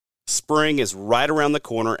Spring is right around the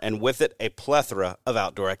corner, and with it, a plethora of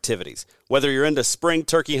outdoor activities. Whether you're into spring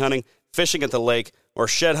turkey hunting, fishing at the lake, or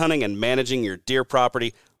shed hunting and managing your deer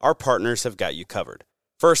property, our partners have got you covered.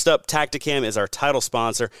 First up, Tactacam is our title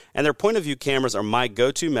sponsor, and their point-of-view cameras are my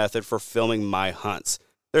go-to method for filming my hunts.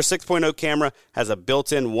 Their 6.0 camera has a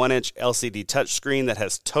built-in 1-inch LCD touchscreen that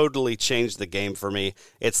has totally changed the game for me.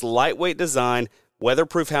 Its lightweight design,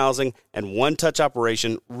 weatherproof housing, and one-touch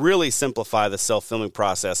operation really simplify the self-filming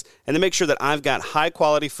process, and they make sure that I've got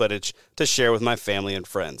high-quality footage to share with my family and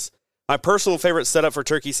friends. My personal favorite setup for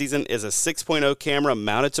turkey season is a 6.0 camera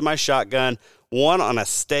mounted to my shotgun, one on a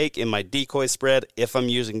stake in my decoy spread if I'm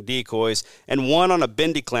using decoys, and one on a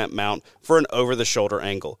bendy clamp mount for an over-the-shoulder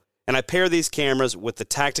angle. And I pair these cameras with the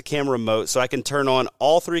Tactacam remote so I can turn on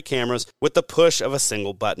all three cameras with the push of a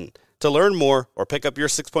single button. To learn more or pick up your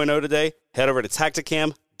 6.0 today, head over to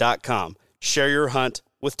Tactacam.com. Share your hunt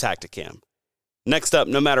with Tactacam. Next up,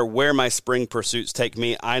 no matter where my spring pursuits take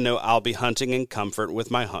me, I know I'll be hunting in comfort with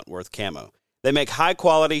my Huntworth camo. They make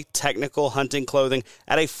high-quality, technical hunting clothing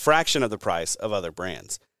at a fraction of the price of other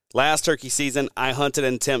brands. Last turkey season, I hunted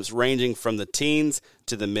in temps ranging from the teens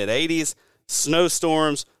to the mid-80s,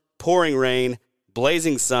 snowstorms, pouring rain,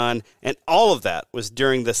 blazing sun, and all of that was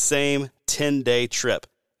during the same 10-day trip.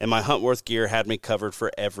 And my Huntworth gear had me covered for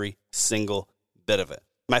every single bit of it.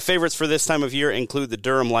 My favorites for this time of year include the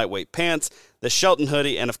Durham lightweight pants, the Shelton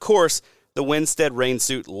hoodie, and of course, the Winstead rain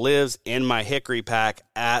suit lives in my hickory pack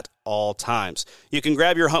at all times. You can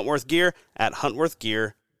grab your Huntworth gear at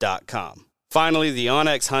huntworthgear.com. Finally, the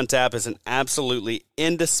onX Hunt app is an absolutely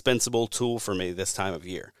indispensable tool for me this time of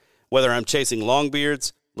year. Whether I'm chasing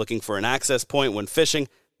longbeards, looking for an access point when fishing,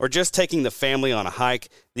 or just taking the family on a hike,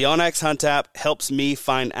 the onX Hunt app helps me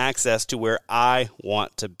find access to where I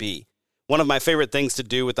want to be. One of my favorite things to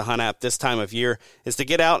do with the Hunt app this time of year is to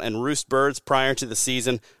get out and roost birds prior to the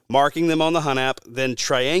season, marking them on the Hunt app, then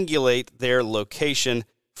triangulate their location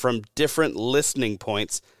from different listening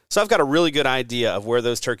points. So I've got a really good idea of where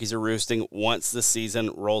those turkeys are roosting once the season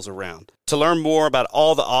rolls around. To learn more about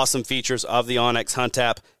all the awesome features of the onX Hunt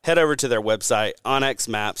app, head over to their website,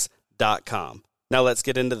 onxmaps.com. Now let's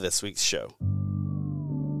get into this week's show.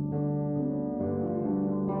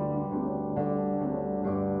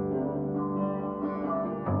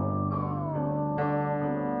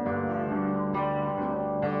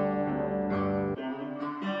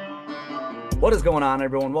 What is going on,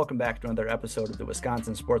 everyone? Welcome back to another episode of the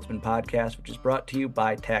Wisconsin Sportsman Podcast, which is brought to you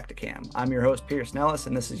by Tactacam. I'm your host, Pierce Nellis,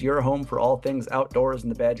 and this is your home for all things outdoors in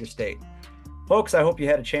the Badger State. Folks, I hope you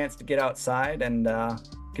had a chance to get outside and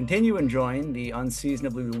continue enjoying the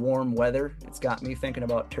unseasonably warm weather. It's got me thinking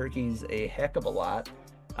about turkeys a heck of a lot.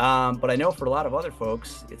 But I know for a lot of other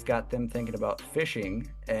folks, it's got them thinking about fishing,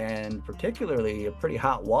 and particularly a pretty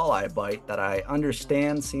hot walleye bite that I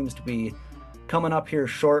understand seems to be coming up here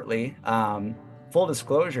shortly. Full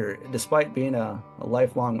disclosure, despite being a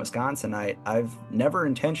lifelong Wisconsinite, I've never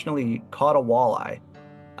intentionally caught a walleye.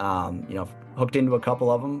 Hooked into a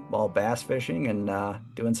couple of them while bass fishing and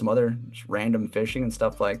doing some other just random fishing and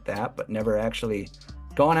stuff like that, but never actually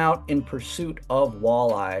gone out in pursuit of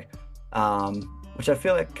walleye, which I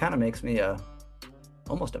feel like kind of makes me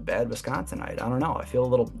almost a bad Wisconsinite. I don't know. I feel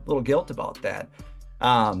a little guilt about that.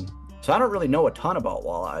 So I don't really know a ton about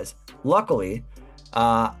walleyes. Luckily,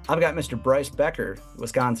 I've got Mr. Bryce Becker,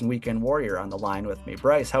 Wisconsin Weekend Warrior, on the line with me.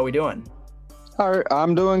 Bryce, how we doing?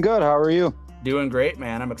 I'm doing good. How are you? Doing great,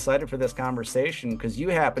 man. I'm excited for this conversation because you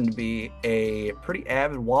happen to be a pretty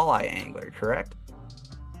avid walleye angler, correct?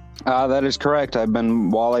 That is correct. I've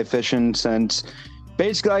been walleye fishing since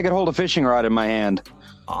basically I could hold a fishing rod in my hand.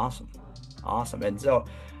 Awesome. And so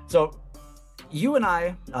you and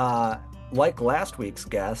I, like last week's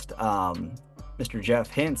guest, Mr.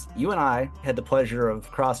 Jeff Hintz, you and I had the pleasure of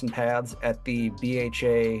crossing paths at the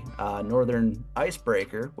BHA Northern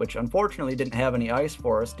Icebreaker, which unfortunately didn't have any ice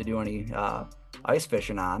for us to do any ice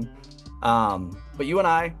fishing on. But you and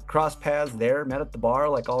I crossed paths there, met at the bar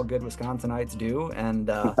like all good Wisconsinites do, and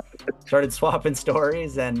started swapping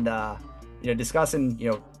stories and discussing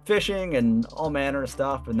fishing and all manner of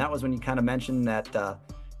stuff. And that was when you kind of mentioned that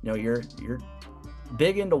you're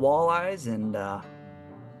big into walleyes and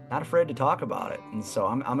not afraid to talk about it. And so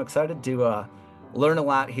I'm excited to learn a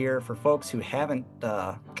lot here for folks who haven't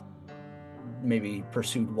maybe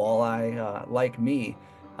pursued walleye like me.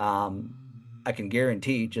 I can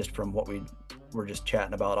guarantee, just from what we were just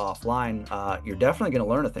chatting about offline, you're definitely going to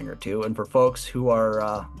learn a thing or two. And for folks who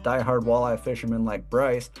are diehard walleye fishermen like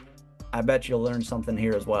Bryce, I bet you'll learn something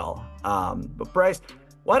here as well. But Bryce,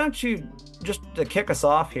 why don't you, just to kick us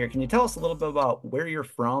off here, can you tell us a little bit about where you're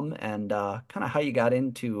from and kind of how you got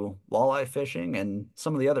into walleye fishing and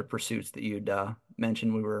some of the other pursuits that you'd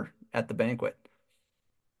mentioned we were at the banquet?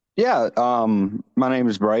 Yeah, my name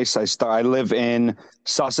is Bryce. I live in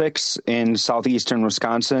Sussex in southeastern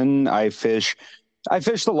Wisconsin. I fish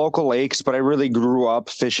the local lakes, but I really grew up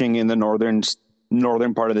fishing in the northern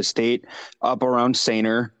part of the state, up around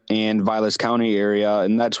Sainer and Vilas County area,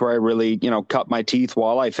 and that's where I really, cut my teeth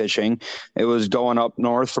walleye fishing. It was going up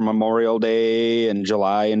north for Memorial Day and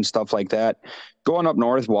July and stuff like that. Going up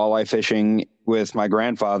north walleye fishing with my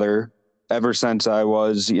grandfather ever since I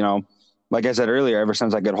was, like I said earlier, ever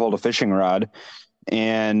since I could hold a fishing rod.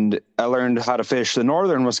 And I learned how to fish the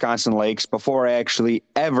northern Wisconsin lakes before I actually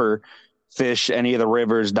ever fish any of the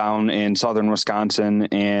rivers down in southern Wisconsin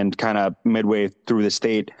and kind of midway through the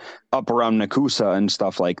state up around Nakusa and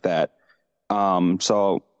stuff like that.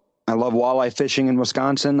 So I love walleye fishing in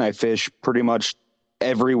Wisconsin. I fish pretty much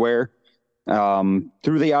everywhere,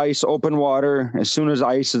 through the ice, open water. As soon as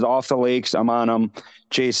ice is off the lakes, I'm on them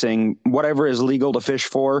chasing whatever is legal to fish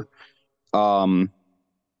for. Um,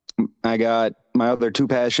 I got my other two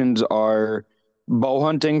passions are bow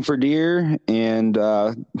hunting for deer and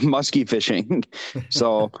muskie fishing.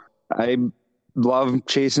 So I love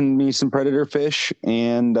chasing me some predator fish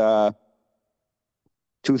and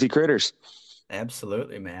toothy critters.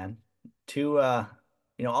 Absolutely, man. Two,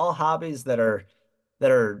 all hobbies that are,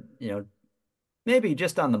 maybe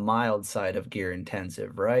just on the mild side of gear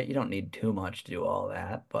intensive, right? You don't need too much to do all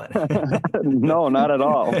that, but No, not at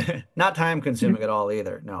all. not time consuming at all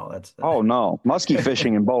either. No, that's Oh no, muskie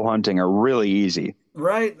fishing and bow hunting are really easy.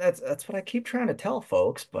 right. That's what I keep trying to tell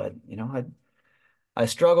folks, but I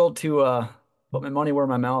struggle to put my money where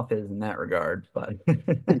my mouth is in that regard. But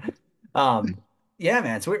um yeah,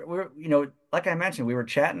 man. So we're like I mentioned, we were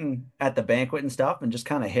chatting at the banquet and stuff and just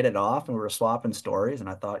kind of hit it off and we were swapping stories and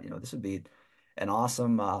I thought, this would be an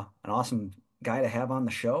awesome guy to have on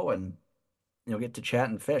the show and get to chat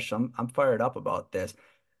and fish. So I'm fired up about this.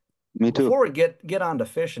 Me too. Before we get on to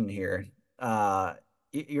fishing here,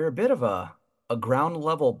 you're a bit of a ground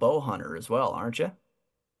level bow hunter as well, aren't you?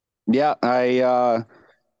 Yeah,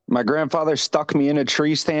 my grandfather stuck me in a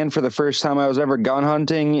tree stand for the first time I was ever gun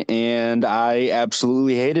hunting, and I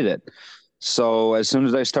absolutely hated it. So as soon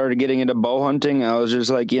as I started getting into bow hunting, I was just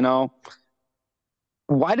like,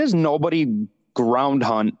 why does nobody ground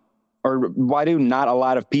hunt, or why do not a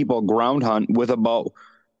lot of people ground hunt with a bow?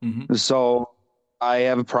 Hmm. So I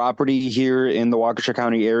have a property here in the Waukesha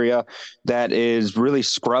County area that is really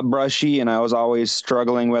scrub brushy, and I was always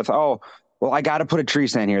struggling with, oh, well, I got to put a tree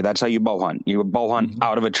stand here. That's how you bow hunt. You bow hunt Hmm.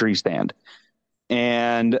 out of a tree stand.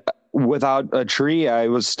 And without a tree, I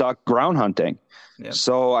was stuck ground hunting. Yep.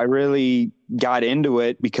 So I really got into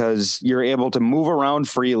it because you're able to move around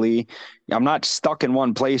freely. I'm not stuck in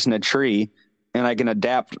one place in a tree, and I can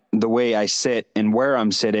adapt the way I sit and where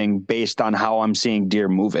I'm sitting based on how I'm seeing deer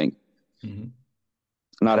moving, Hmm.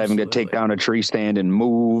 not having to take Absolutely. down a tree stand and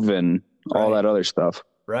move and all Right. that other stuff.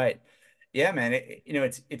 Right. Yeah, man.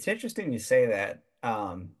 It's interesting you say that.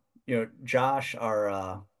 Josh,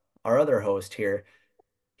 our other host here,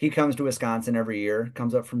 he comes to Wisconsin every year,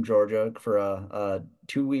 comes up from Georgia for a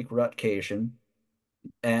 2 week rutcation.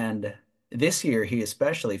 And this year he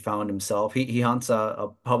especially found himself, he hunts a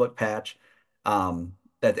public patch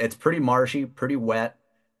that it's pretty marshy, pretty wet,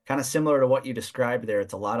 kind of similar to what you described there.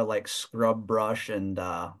 It's a lot of like scrub brush and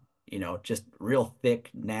just real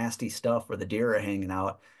thick, nasty stuff where the deer are hanging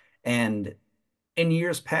out. And in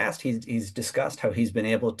years past, he's discussed how he's been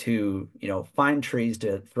able to, find trees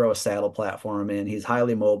to throw a saddle platform in. He's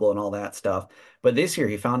highly mobile and all that stuff. But this year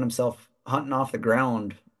he found himself hunting off the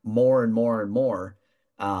ground more and more and more.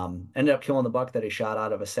 Ended up killing the buck that he shot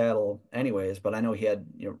out of a saddle anyways, but I know he had,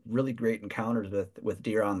 really great encounters with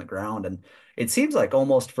deer on the ground. And it seems like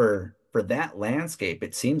almost for that landscape,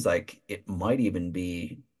 it seems like it might even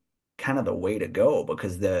be kind of the way to go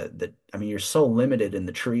because I mean you're so limited in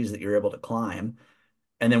the trees that you're able to climb.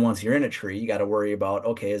 And then once you're in a tree, you got to worry about,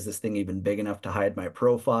 okay, is this thing even big enough to hide my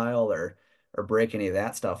profile or break any of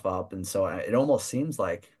that stuff up? And so it almost seems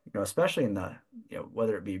like, especially in the,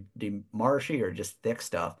 whether it be marshy or just thick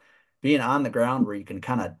stuff, being on the ground where you can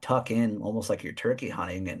kind of tuck in almost like you're turkey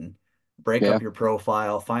hunting and break Yeah. up your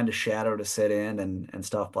profile, find a shadow to sit in and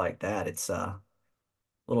stuff like that. It's a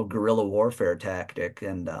little guerrilla warfare tactic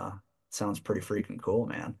and sounds pretty freaking cool,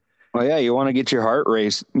 man. Well, yeah, you want to get your heart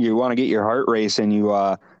race. You want to get your heart race, and you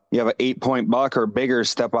have an 8 point buck or bigger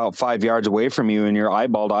step out 5 yards away from you, and you're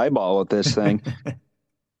eyeball to eyeball with this thing,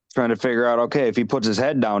 trying to figure out, okay, if he puts his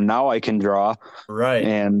head down, now I can draw, Right.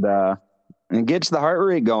 and it gets the heart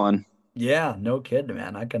rate going. Yeah, no kidding,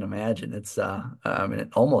 man. I can imagine. It's I mean, it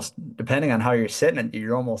almost depending on how you're sitting it,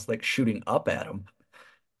 you're almost like shooting up at them.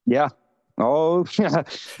 Yeah. Oh, yeah.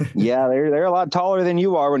 Yeah, they're a lot taller than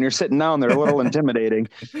you are when you're sitting down. They're a little intimidating.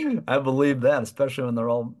 I believe that, especially when they're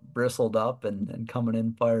all bristled up and coming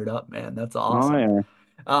in fired up, man. That's Oh awesome. yeah.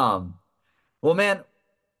 Um, well, man,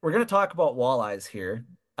 we're gonna talk about walleyes here.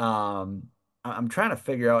 I'm trying to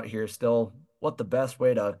figure out here still what the best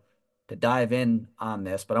way to dive in on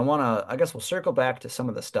this, but I guess we'll circle back to some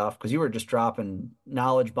of the stuff because you were just dropping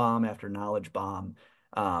knowledge bomb after knowledge bomb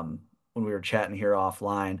when we were chatting here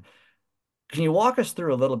offline. Can you walk us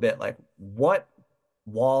through a little bit like what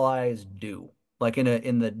walleyes do? Like in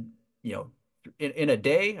the you know in a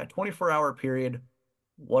day, a 24-hour period,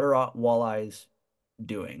 what are walleyes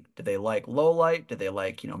doing? Do they like low light? Do they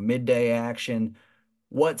like, midday action?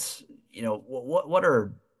 What's, what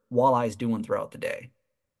are walleyes doing throughout the day?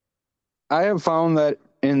 I have found that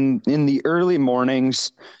in the early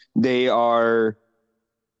mornings, they are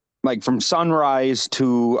like from sunrise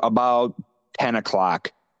to about 10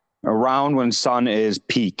 o'clock, around when sun is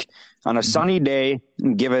peak. On a Mhm. sunny day,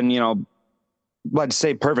 given, let's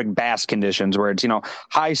say perfect bass conditions where it's,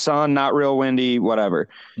 high sun, not real windy, whatever.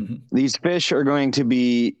 Mhm. These fish are going to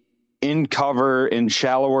be in cover in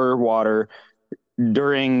shallower water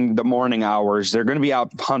during the morning hours. They're going to be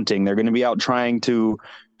out hunting. They're going to be out trying to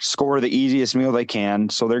score the easiest meal they can.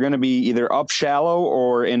 So they're going to be either up shallow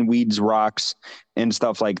or in weeds, rocks, and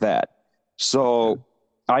stuff like that. Okay. So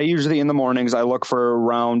I usually in the mornings, I look for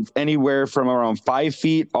around anywhere from around 5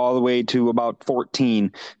 feet all the way to about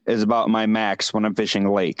 14 is about my max when I'm fishing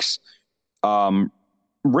lakes. Um,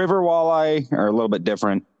 River walleye are a little bit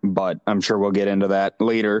different, but I'm sure we'll get into that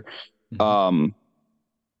later. Mhm. Um,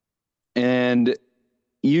 and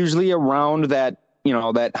usually around that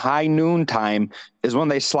high noon time is when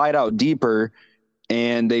they slide out deeper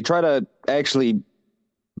and they try to actually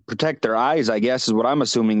protect their eyes, I guess is what I'm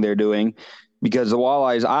assuming they're doing, because the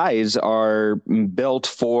walleye's eyes are built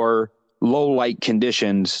for low light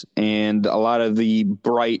conditions and a lot of the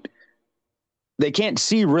bright, they can't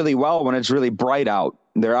see really well when it's really bright out.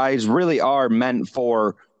 Their eyes really are meant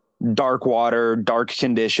for dark water, dark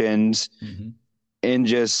conditions, Mhm. and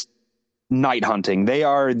just night hunting. They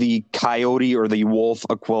are the coyote or the wolf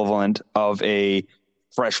equivalent of a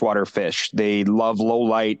freshwater fish. They love low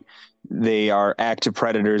light. They are active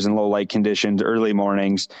predators in low light conditions, early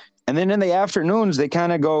mornings. And then in the afternoons, they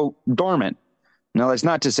kind of go dormant. Now, that's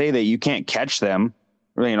not to say that you can't catch them.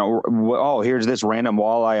 Oh, here's this random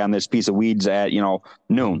walleye on this piece of weeds at, noon.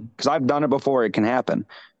 Mhm. Because I've done it before. It can happen.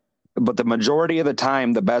 But the majority of the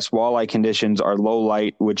time, the best walleye conditions are low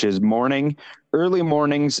light, which is early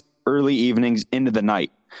mornings, early evenings into the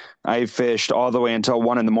night. I fished all the way until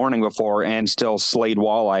 1 in the morning before and still slayed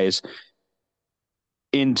walleyes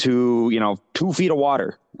into, 2 feet of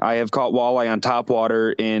water. I have caught walleye on top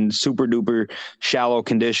water in super duper shallow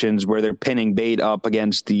conditions where they're pinning bait up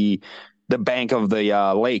against the bank of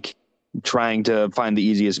the lake, trying to find the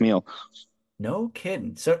easiest meal. No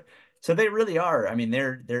kidding. So they really are. I mean,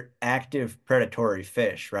 they're active predatory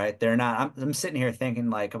fish, right? They're not. I'm sitting here thinking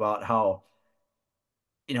like about how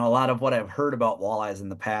a lot of what I've heard about walleyes in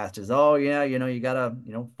the past is, oh yeah, you gotta,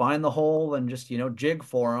 find the hole and just, jig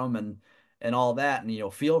for them and all that,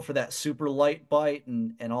 and feel for that super light bite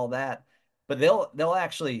and all that. But they'll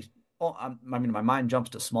actually, oh, I mean, my mind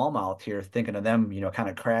jumps to smallmouth here, thinking of them, kind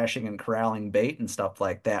of crashing and corralling bait and stuff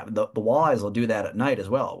like that. The walleyes will do that at night as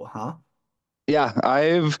well, huh? Yeah,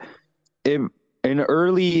 it, in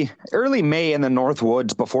early May in the North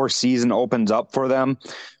Woods before season opens up for them.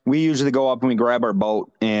 We usually go up and we grab our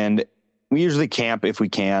boat and we usually camp if we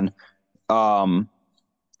can. Um,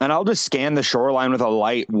 and I'll just scan the shoreline with a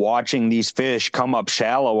light, watching these fish come up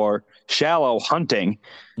shallow hunting.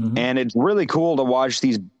 Hmm. And it's really cool to watch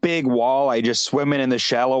these big walleye just swimming in the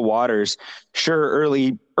shallow waters. Sure,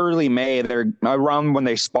 early May, they're around when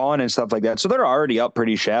they spawn and stuff like that. So they're already up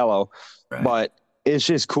pretty shallow. Right. But it's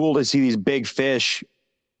just cool to see these big fish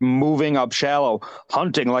moving up shallow,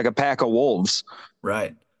 hunting like a pack of wolves.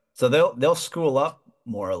 Right. So they'll school up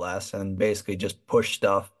more or less and basically just push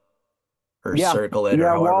stuff or Yeah, circle it or yeah.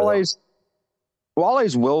 however they'll.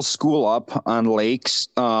 Walleyes will school up on lakes.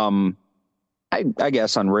 I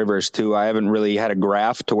guess on rivers too. I haven't really had a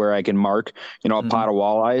graph to where I can mark, a pot Mhm. of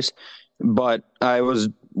walleyes. But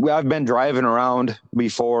I've been driving around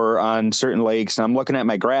before on certain lakes, and I'm looking at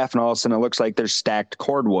my graph, and all of a sudden it looks like there's stacked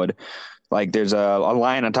cordwood. Like there's a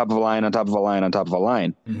line on top of a line on top of a line on top of a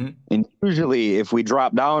line. Mhm. And usually, if we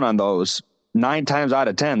drop down on those, 9 times out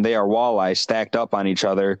of 10, they are walleye stacked up on each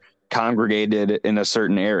other, congregated in a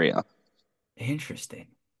certain area. Interesting.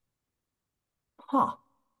 Huh.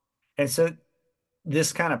 And so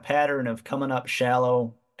this kind of pattern of coming up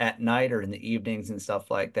shallow at night or in the evenings and stuff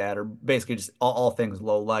like that, or basically just all things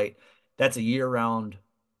low light, that's a year-round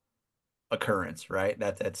occurrence, right?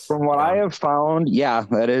 That's From what I have found, yeah,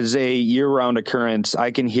 that is a year-round occurrence. I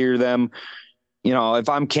can hear them, if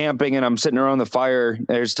I'm camping and I'm sitting around the fire,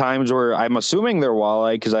 there's times where I'm assuming they're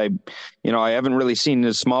walleye because I haven't really seen the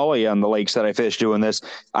smallie on the lakes that I fish doing this.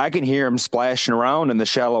 I can hear them splashing around in the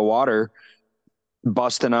shallow water,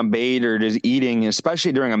 busting on bait or just eating,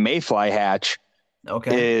 especially during a mayfly hatch,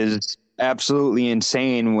 okay. is absolutely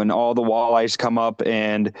insane when all the walleyes come up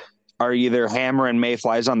and are either hammering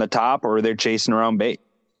mayflies on the top or they're chasing around bait.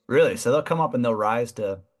 Really? So they'll come up and they'll rise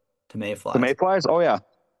to The mayflies. mayflies? Oh yeah.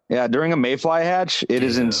 Yeah, during a mayfly hatch, it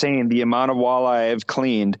is Dude, insane the amount of walleye I've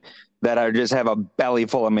cleaned that I just have a belly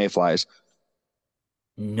full of mayflies.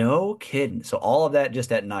 no kidding. So all of that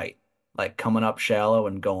just at night, like coming up shallow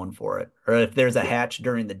and going for it. Or if there's a hatch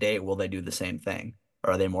during the day, will they do the same thing?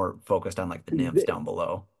 Or are they more focused on like the nymphs down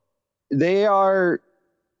below? They are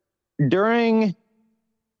during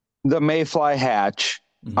the mayfly hatch.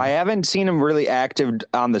 I Hmm. haven't seen them really active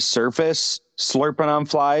on the surface, slurping on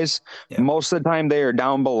flies. Yeah. Most of the time, they are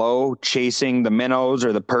down below chasing the minnows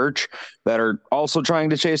or the perch that are also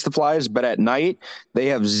trying to chase the flies. But at night, they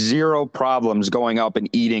have zero problems going up and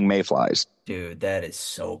eating mayflies. Dude, that is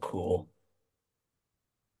so cool.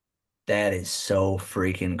 That is so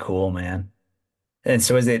freaking cool, man. And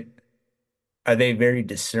so are they very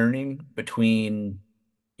discerning between,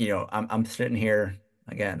 I'm sitting here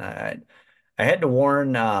again, I had to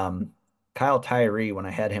warn Kyle Tyree when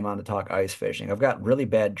I had him on to talk ice fishing. I've got really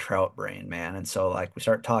bad trout brain, man. And so like we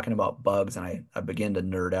start talking about bugs and I begin to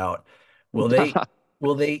nerd out. Will they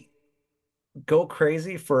will they go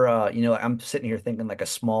crazy for I'm sitting here thinking like a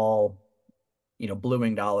small,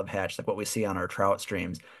 blue-winged olive hatch, like what we see on our trout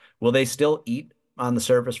streams. Will they still eat on the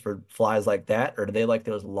surface for flies like that, or do they like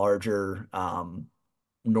those larger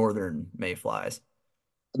northern mayflies?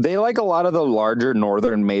 They like a lot of the larger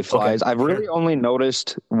northern Okay, mayflies. I've really sure. only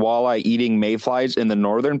noticed walleye eating mayflies in the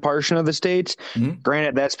northern portion of the states. Hmm.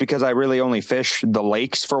 Granted, that's because I really only fish the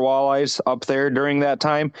lakes for walleyes up there during that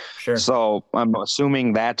time. Sure. So I'm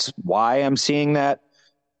assuming that's why I'm seeing that.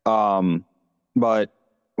 Um, but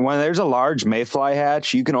when there's a large mayfly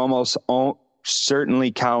hatch, you can almost certainly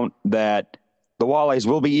count that the walleyes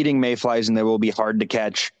will be eating mayflies and they will be hard to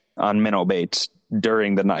catch on minnow baits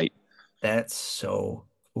during the night. That's so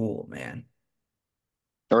cool, man.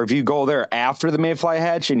 Or if you go there after the mayfly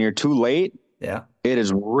hatch and you're too late, Yeah. it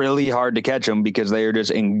is really hard to catch them because they are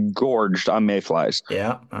just engorged on mayflies.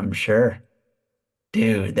 Yeah, I'm sure.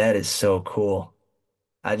 Dude, that is so cool.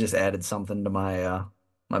 I just added something to my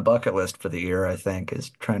bucket list for the year, I think, is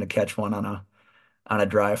trying to catch one on a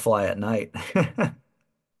dry fly at night.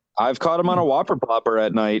 I've caught them on a whopper plopper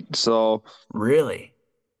at night. So Really?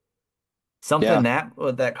 Something yeah.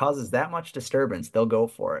 that causes that much disturbance, they'll go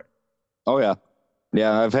for it. Oh yeah.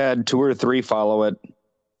 Yeah. I've had two or three follow it.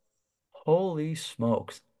 Holy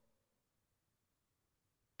smokes.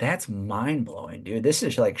 That's mind-blowing, dude. This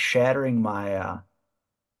is like shattering my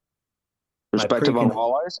Perspective on precon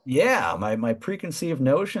walleyes. yeah, my preconceived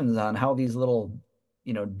notions on how these little,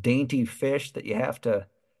 dainty fish that you have to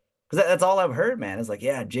because that's all I've heard, man. Is like,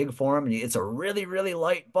 yeah, jig for them, and it's a really, really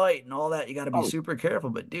light bite and all that. You got to be Oh, super careful.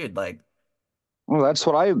 But dude, like, well, that's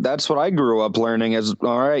what I grew up learning is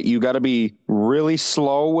all right, you got to be really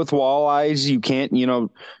slow with walleyes. You can't,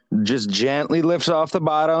 just gently lift off the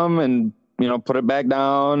bottom and, put it back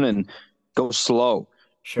down and go slow.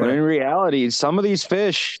 But in sure, reality, some of these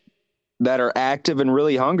fish that are active and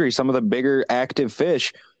really hungry, some of the bigger active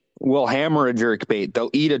fish will hammer a jerk bait. They'll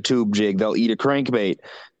eat a tube jig, they'll eat a crankbait,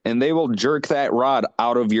 and they will jerk that rod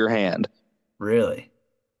out of your hand. really,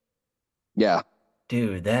 Yeah.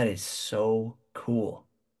 dude, that is so cool.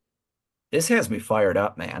 This has me fired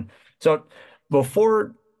up, man. So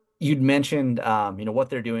before you'd mentioned, what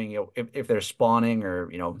they're doing, if they're spawning or,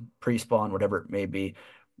 pre-spawn, whatever it may be,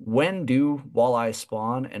 when do walleyes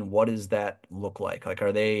spawn and what does that look like? Like,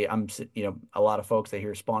 are they, a lot of folks, they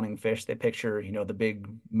hear spawning fish, they picture, the big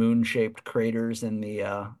moon-shaped craters in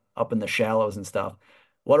up in the shallows and stuff.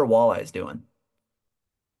 What are walleyes doing?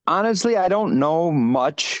 Honestly, I don't know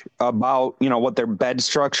much about, what their bed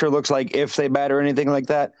structure looks like, if they bed or anything like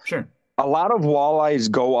that. Sure. A lot of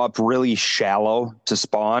walleyes go up really shallow to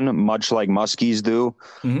spawn, much like muskies do,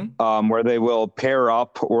 Hmm. where they will pair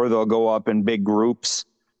up or they'll go up in big groups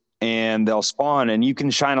and they'll spawn. And you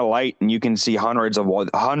can shine a light and you can see hundreds of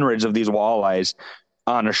these walleyes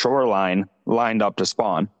on a shoreline lined up to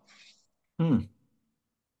spawn. Hmm.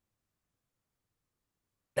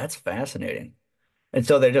 That's fascinating. And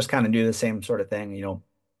so they just kind of do the same sort of thing,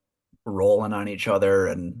 rolling on each other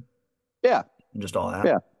and Yeah, just all that.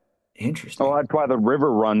 yeah. Well, Interesting. that's why the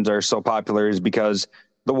river runs are so popular, is because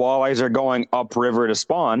the walleyes are going upriver to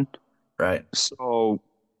spawn. Right. So,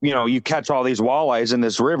 you catch all these walleyes in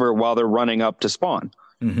this river while they're running up to spawn.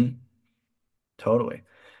 Hmm. Totally.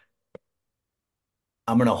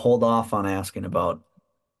 I'm gonna hold off on asking about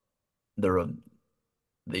the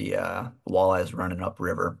the walleyes running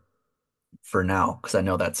upriver for now because I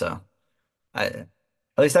know that's at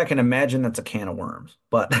least I can imagine that's a can of worms.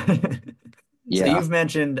 But so Yeah.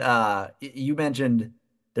 you mentioned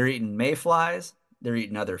they're eating mayflies, they're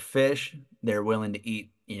eating other fish, they're willing to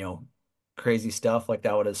eat, crazy stuff like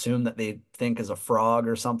that would assume that they think is a frog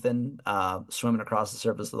or something swimming across the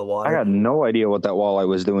surface of the I water. got no idea what that walleye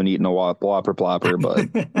was doing eating a whopper plopper,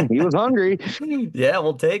 but he was hungry. Yeah,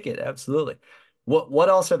 we'll take it. Absolutely. What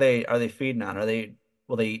else are they feeding on?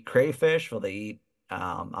 Will they eat crayfish? Will they eat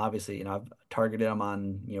obviously, I've targeted them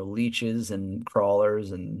on, leeches and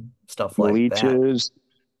crawlers and stuff like that. Leeches.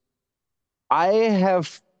 I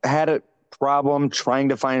have had a problem trying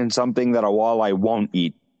to find something that a walleye won't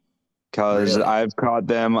eat, because Really? I've caught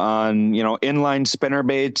them on, inline spinner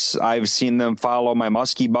baits. I've seen them follow my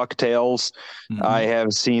musky bucktails. I Hmm.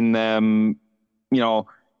 have seen them, you know,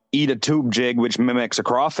 eat a tube jig, which mimics a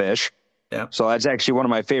crawfish. Yeah. So that's actually one of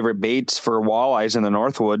my favorite baits for walleyes in the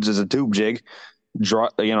Northwoods is a tube jig,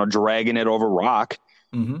 dragging it over rock.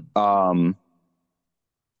 Hmm. Um,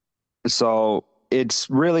 so it's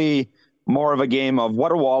really more of a game of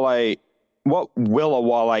what will a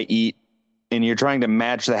walleye eat, and you're trying to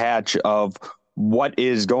match the hatch of what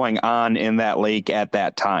is going on in that lake at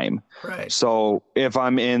that time. Right. So if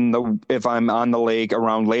I'm on the lake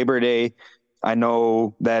around Labor Day, I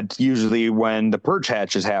know that's usually when the perch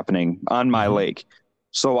hatch is happening on my Hmm. lake.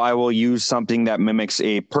 So I will use something that mimics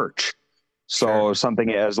a perch. Sure. So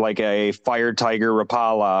something as like a fire tiger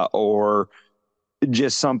rapala, or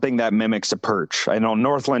just something that mimics a perch. I know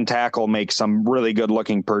Northland Tackle makes some really good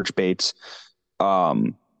looking perch baits.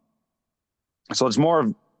 Um, so it's more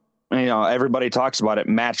of, everybody talks about it,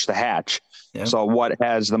 match the hatch. Yeah. So what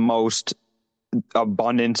has the most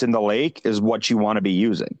abundance in the lake is what you want to be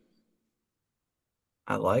using.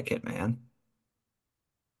 I like it, man.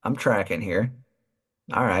 I'm tracking here.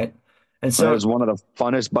 All right. And That so is one of the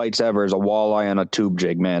funnest bites ever, is a walleye on a tube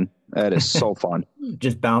jig, man. That is so fun.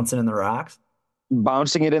 just bouncing in the rocks.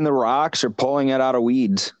 Bouncing it in the rocks or pulling it out of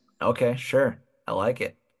weeds. Okay, sure. I like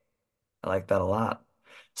it. I like that a lot.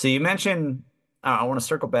 So you mentioned, I want to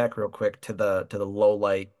circle back real quick to the low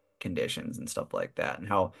light conditions and stuff like that, and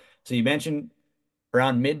how. So you mentioned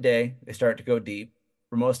around midday they start to go deep.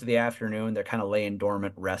 For most of the afternoon, they're kind of laying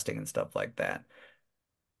dormant, resting and stuff like that.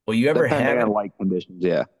 Will you ever Depending have on it? light conditions,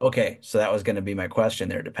 yeah. Okay, so that was going to be my question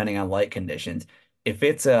there, depending on light conditions. If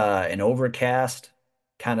it's an overcast,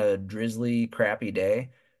 kind of drizzly, crappy day,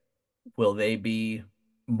 will they be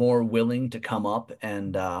more willing to come up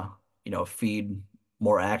and feed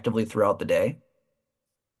more actively throughout the day?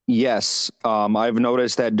 Yes, I've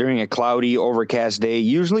noticed that during a cloudy, overcast day,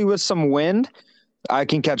 usually with some wind, I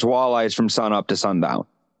can catch walleyes from sun up to sundown.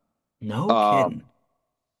 No Um, kidding.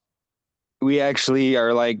 we actually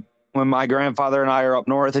are like, when my grandfather and I are up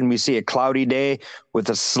north and we see a cloudy day with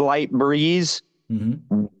a slight breeze,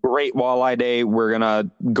 Hmm. great walleye day. We're gonna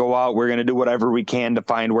go out. We're gonna do whatever we can to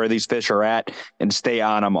find where these fish are at and stay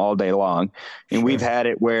on them all day long. And we've Sure. had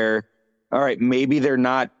it where, all right, maybe they're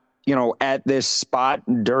not, at this spot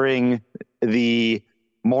during the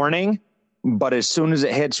morning, but as soon as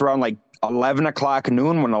it hits around like 11 o'clock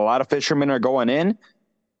noon, when a lot of fishermen are going in,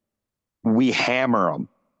 we hammer them.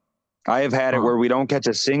 I have had it Huh. where we don't catch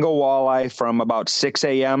a single walleye from about 6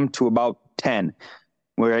 a.m. to about 10.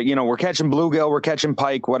 We're catching bluegill, we're catching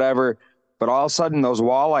pike, whatever. But all of a sudden, those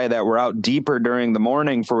walleye that were out deeper during the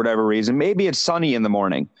morning for whatever reason, maybe it's sunny in the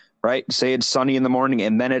morning, right? Say it's sunny in the morning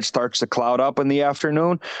and then it starts to cloud up in the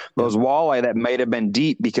afternoon. Yep. Those walleye that might have been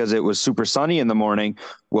deep because it was super sunny in the morning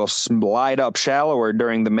will slide up shallower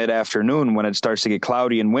during the mid afternoon when it starts to get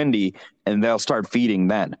cloudy and windy, and they'll start feeding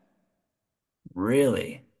then.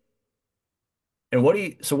 Really? And what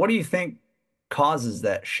do you think causes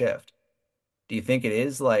that shift? Do you think it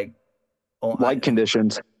is like, oh, Light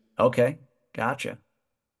conditions. okay, gotcha.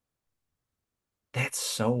 That's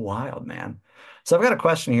so wild, man. So I've got a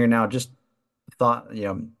question here now, just thought,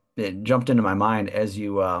 it jumped into my mind as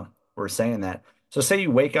you were saying that. So say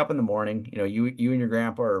you wake up in the morning, you and your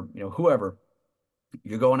grandpa or whoever,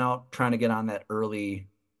 you're going out trying to get on that early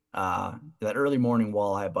morning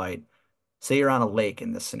walleye bite. Say you're on a lake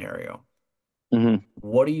in this scenario. Mm-hmm.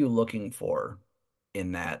 What are you looking for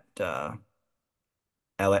in that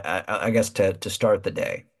I guess to start the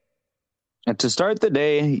day? And to start the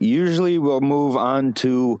day, usually we'll move on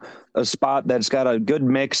to a spot that's got a good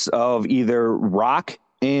mix of either rock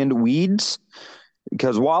and weeds,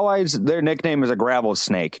 because walleyes, their nickname is a gravel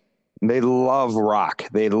snake. They love rock.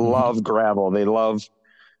 They love gravel. They love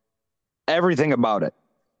everything about it.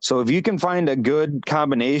 So if you can find a good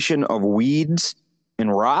combination of weeds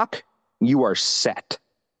and rock, you are set.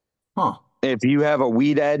 Huh. If you have a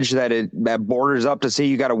weed edge that borders up to say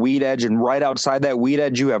you got a weed edge, and right outside that weed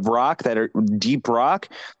edge you have rock, that are deep rock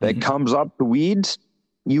that comes up to weeds,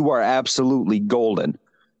 you are absolutely golden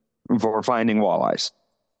for finding walleyes.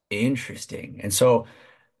 Interesting. And so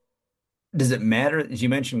does it matter, as you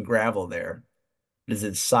mentioned gravel there, does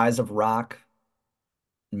the size of rock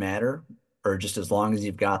matter, or just as long as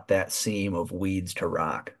you've got that seam of weeds to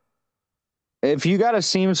rock? If you got a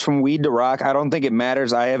seams from weed to rock, I don't think it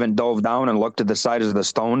matters. I haven't dove down and looked at the sides of the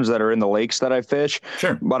stones that are in the lakes that I fish.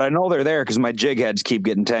 Sure. But I know they're there because my jig heads keep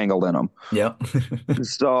getting tangled in them. Yep.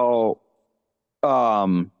 So,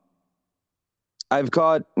 I've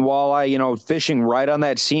caught walleye, fishing right on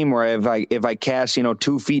that seam where if I cast,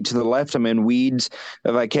 2 feet to the left, I'm in weeds.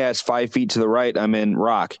 If I cast 5 feet to the right, I'm in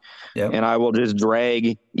rock. Yep. And I will just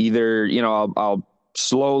drag either, I'll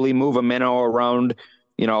slowly move a minnow around,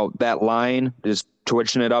 that line, just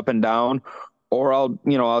twitching it up and down, or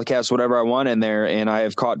I'll cast whatever I want in there. And I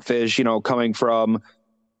have caught fish, coming from,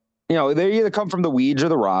 they either come from the weeds or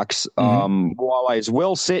the rocks. Walleyes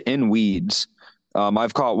will sit in weeds.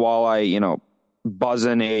 I've caught walleye,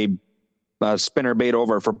 buzzing a spinner bait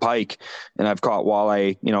over for pike, and I've caught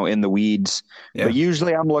walleye, in the weeds. Yeah. But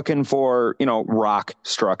usually I'm looking for, rock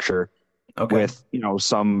structure. Okay. With,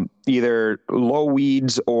 some either low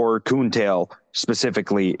weeds or coontail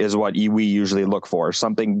specifically is what we usually look for.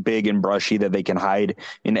 Something big and brushy that they can hide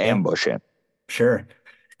and ambush in. Sure.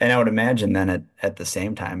 And I would imagine then at the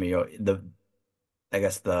same time, the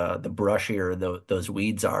brushier those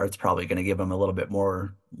weeds are, it's probably going to give them a little bit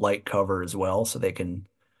more light cover as well, so they can,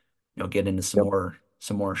 get into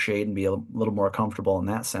some more shade and be a little more comfortable in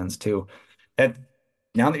that sense too.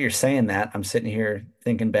 Now that you're saying that, I'm sitting here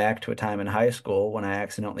thinking back to a time in high school when I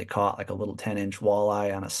accidentally caught like a little 10-inch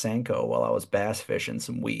walleye on a Senko while I was bass fishing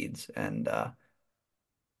some weeds, and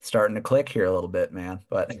starting to click here a little bit, man.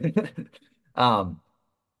 But so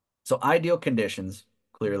ideal conditions,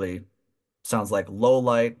 clearly sounds like low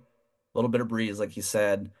light, a little bit of breeze, like you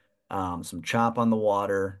said, some chop on the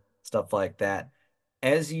water, stuff like that.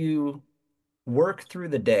 As you work through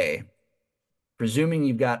the day, presuming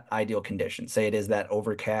you've got ideal conditions, say it is that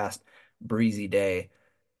overcast, breezy day,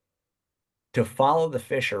 to follow the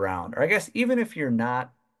fish around, or I guess even if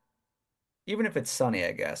it's sunny,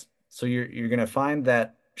 I guess. So you're going to find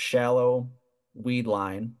that shallow weed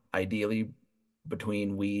line, ideally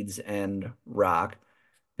between weeds and rock.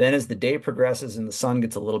 Then as the day progresses and the sun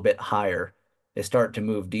gets a little bit higher, they start to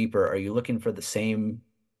move deeper. Are you looking for the same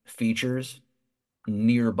features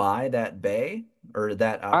nearby that bay, or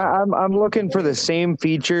that? I'm looking for the same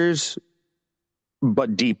features,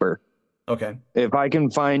 but deeper. Okay. If I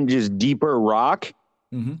can find just deeper rock,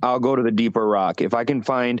 I'll go to the deeper rock. If I can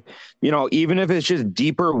find, even if it's just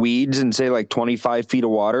deeper weeds and say like 25 feet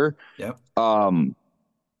of water,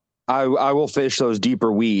 I will fish those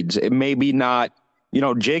deeper weeds. It may be not,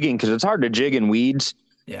 jigging, because it's hard to jig in weeds.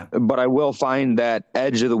 Yeah. But I will find that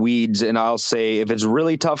edge of the weeds, and I'll say if it's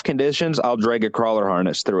really tough conditions, I'll drag a crawler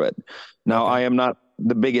harness through it. Now, I am not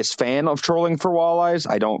the biggest fan of trolling for walleyes.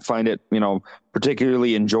 I don't find it,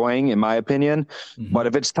 particularly enjoying, in my opinion. But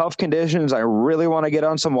if it's tough conditions, I really want to get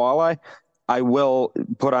on some walleye, I will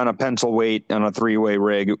put on a pencil weight on a 3-way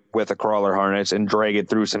rig with a crawler harness and drag it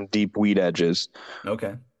through some deep weed edges.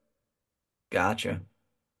 Okay. Gotcha.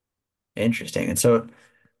 Interesting. And so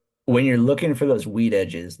when you're looking for those weed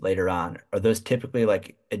edges later on, are those typically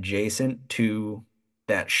like adjacent to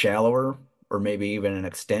that shallower, or maybe even an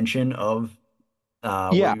extension of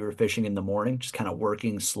where you were fishing in the morning, just kind of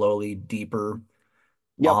working slowly deeper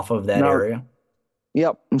off of that area?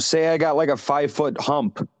 Yep. Say I got like a 5-foot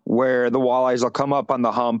hump where the walleyes will come up on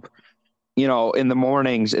the hump, in the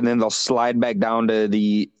mornings, and then they'll slide back down to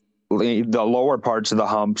the lower parts of the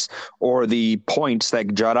humps, or the points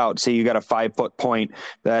that jut out. Say you got a 5-foot point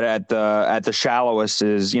that at the shallowest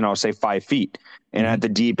is, say 5 feet, and at the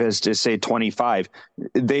deepest is say 25.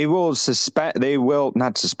 They'll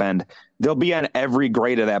be on every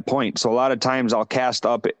grade of that point. So a lot of times I'll cast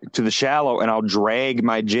up to the shallow and I'll drag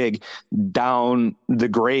my jig down the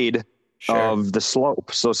grade of the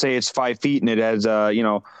slope. So say it's 5 feet and it has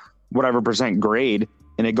whatever percent grade,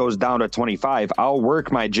 and it goes down to 25, I'll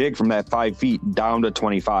work my jig from that 5 feet down to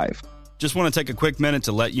 25. Just want to take a quick minute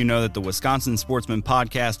to let you know that the Wisconsin Sportsman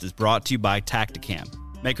Podcast is brought to you by Tactacam.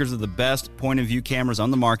 makers of the best point-of-view cameras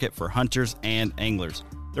on the market for hunters and anglers.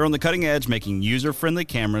 They're on the cutting edge, making user-friendly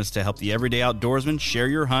cameras to help the everyday outdoorsman share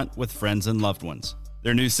your hunt with friends and loved ones.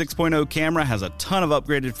 Their new 6.0 camera has a ton of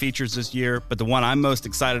upgraded features this year, but the one I'm most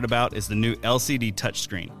excited about is the new LCD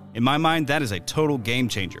touchscreen. In my mind, that is a total game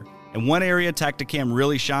changer. And one area Tactacam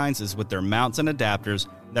really shines is with their mounts and adapters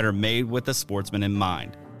that are made with the sportsman in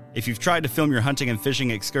mind. If you've tried to film your hunting and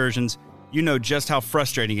fishing excursions, you know just how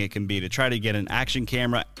frustrating it can be to try to get an action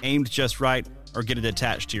camera aimed just right or get it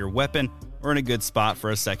attached to your weapon or in a good spot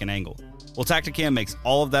for a second angle. Well, Tactacam makes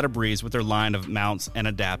all of that a breeze with their line of mounts and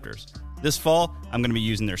adapters. This fall, I'm going to be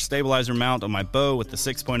using their stabilizer mount on my bow with the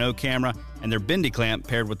 6.0 camera and their bendy clamp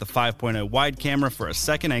paired with the 5.0 wide camera for a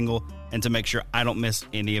second angle and to make sure I don't miss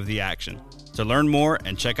any of the action. To learn more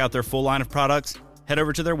and check out their full line of products, head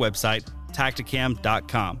over to their website,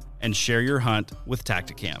 tactacam.com, and share your hunt with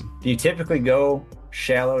Tactacam. Do you typically go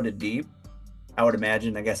shallow to deep? I would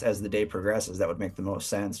imagine, I guess, as the day progresses, that would make the most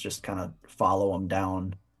sense. Just kind of follow them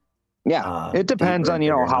down. Yeah, it depends on,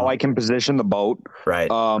 how I can position the boat. Right.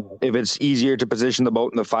 If it's easier to position the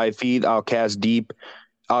boat in the 5 feet, I'll cast deep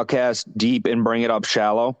and bring it up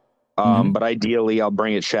shallow. But ideally I'll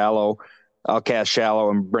bring it shallow. I'll cast shallow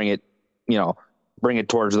and bring it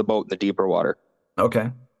towards the boat in the deeper water. Okay.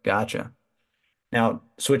 Gotcha. Now,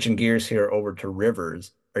 switching gears here over to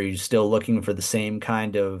rivers, are you still looking for the same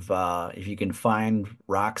kind of, if you can find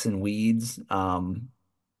rocks and weeds,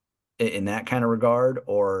 in that kind of regard,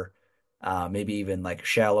 or maybe even like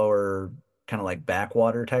shallower, kind of like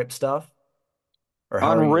backwater type stuff? Or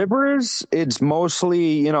how On rivers, it's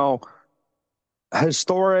mostly,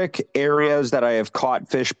 historic areas that I have caught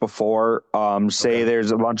fish before.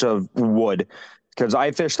 There's a bunch of wood, because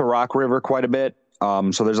I fish the Rock River quite a bit.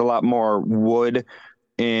 So there's a lot more wood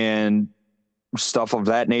and stuff of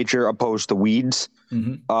that nature opposed to weeds.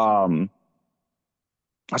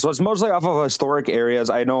 So it's mostly off of historic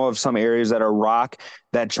areas. I know of some areas that are rock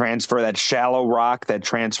that shallow rock that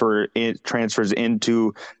transfers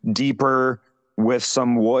into deeper with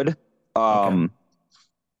some wood. So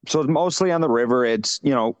it's mostly on the river. It's,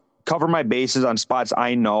 cover my bases on spots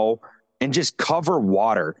I know and just cover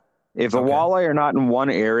water. If the walleye are not in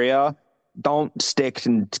one area, don't stick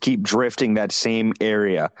and keep drifting that same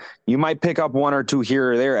area. You might pick up one or two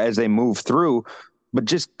here or there as they move through, but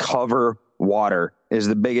just cover water is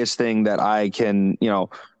the biggest thing that I can,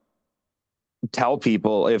 tell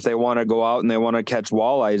people if they want to go out and they want to catch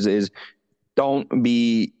walleyes is don't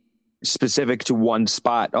be specific to one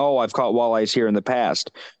spot. Oh, I've caught walleyes here in the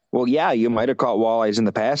past. Well, yeah, you might have caught walleyes in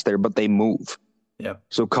the past there, but they move. Yeah.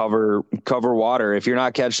 So cover water. If you're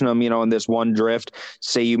not catching them, in this one drift,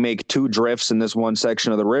 say you make 2 drifts in this one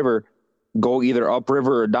section of the river, go either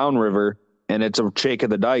upriver or downriver, and it's a shake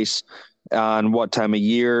of the dice on what time of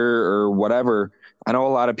year or whatever. I know a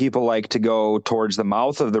lot of people like to go towards the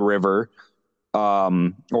mouth of the river,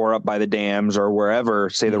 or up by the dams or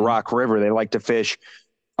wherever, say the Rock River. They like to fish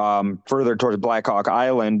further towards Black Hawk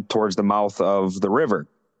Island, towards the mouth of the river.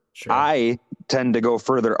 Sure. I tend to go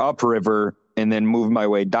further upriver and then move my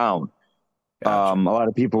way down. Gotcha. A lot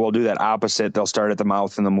of people will do that opposite. They'll start at the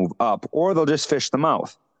mouth and they'll move up, or they'll just fish the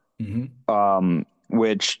mouth.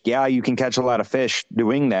 Which, yeah, you can catch a lot of fish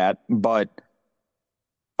doing that, but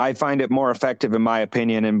I find it more effective, in my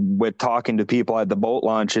opinion, and with talking to people at the boat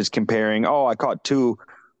launch, is comparing, I caught 2.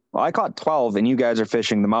 Well, I caught 12, and you guys are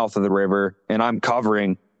fishing the mouth of the river, and I'm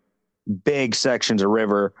covering big sections of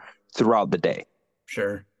river throughout the day.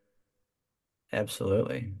 Sure.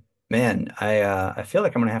 Absolutely. Man, I feel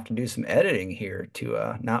like I'm gonna have to do some editing here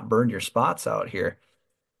to not burn your spots out here.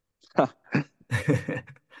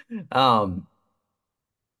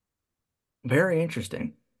 Very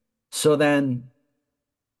interesting. So then,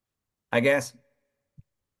 I guess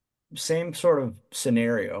same sort of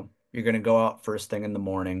scenario. You're gonna go out first thing in the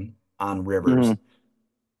morning on rivers.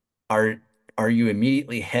 Are you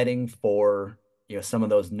immediately heading for, some of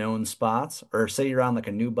those known spots, or say you're on like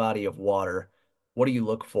a new body of water? What do you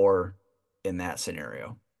look for in that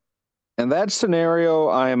scenario? In that scenario,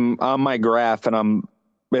 I'm on my graph, and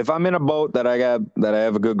if I'm in a boat that I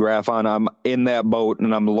have a good graph on, I'm in that boat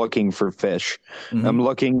and I'm looking for fish. I'm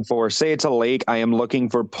looking for, say it's a lake, I am looking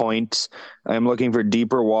for points. I am looking for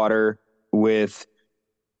deeper water with,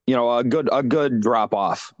 a good drop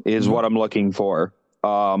off is what I'm looking for.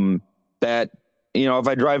 If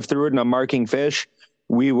I drive through it and I'm marking fish,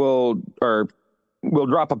 we'll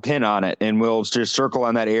drop a pin on it and we'll just circle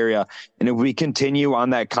on that area. And if we continue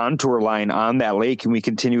on that contour line on that lake and we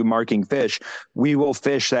continue marking fish, we will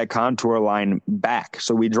fish that contour line back.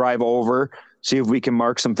 So we drive over, see if we can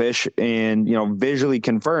mark some fish and, visually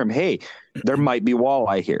confirm, hey, there might be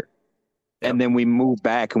walleye here. Yep. and then we move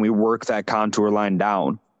back and we work that contour line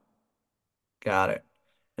down. Got it.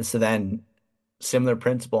 And so then similar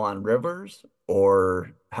principle on rivers,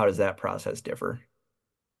 or how does that process differ?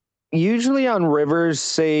 Usually on rivers,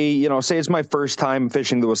 say it's my first time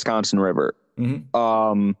fishing the Wisconsin River. Hmm.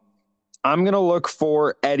 Um, I'm going to look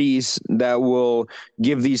for eddies that will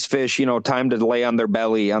give these fish, time to lay on their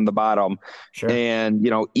belly on the bottom Sure. and,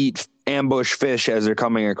 eat ambush fish as they're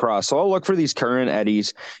coming across. So I'll look for these current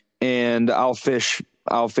eddies and I'll fish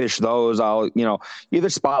those. I'll, either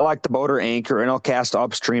spot lock the boat or anchor, and I'll cast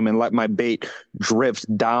upstream and let my bait drift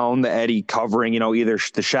down the eddy, covering, either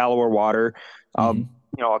the shallower water. I'll, Hmm.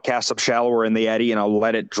 I'll cast up shallower in the eddy and I'll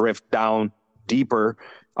let it drift down deeper,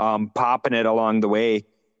 popping it along the way,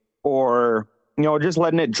 or just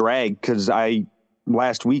letting it drag. Because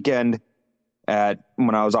last weekend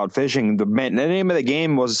when I was out fishing, the name of the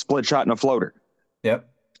game was a split shot and a floater. Yep.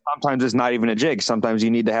 Sometimes it's not even a jig. Sometimes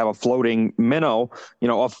you need to have a floating minnow,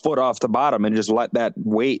 a foot off the bottom, and just let that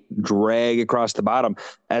weight drag across the bottom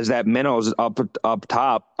as that minnow's up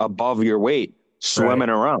top above your weight, swimming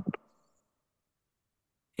Right. around.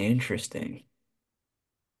 Interesting.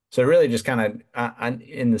 So it really just kind of,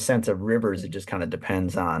 in the sense of rivers, it just kind of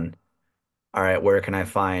depends on, all right, where can I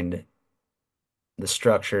find the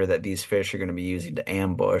structure that these fish are going to be using to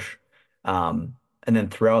ambush? And then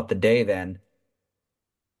throughout the day, then,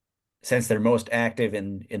 since they're most active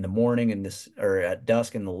in the morning and this or at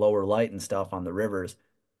dusk in the lower light and stuff on the rivers,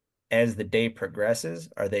 as the day progresses,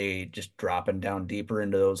 are they just dropping down deeper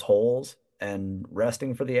into those holes and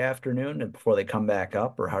resting for the afternoon and before they come back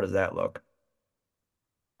up, or how does that look?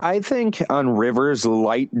 I think on rivers,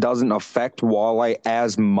 light doesn't affect walleye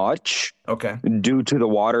as much Okay. due to the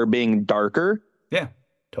water being darker. Yeah,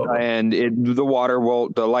 totally. And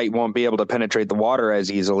the light won't be able to penetrate the water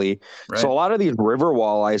as easily. So a Right. lot of these river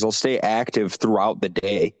walleyes will stay active throughout the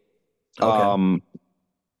day. Okay. Um,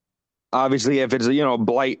 Obviously, if it's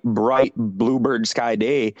bright bluebird sky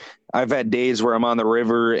day, I've had days where I'm on the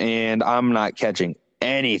river and I'm not catching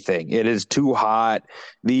anything. It is too hot.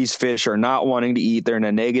 These fish are not wanting to eat. They're in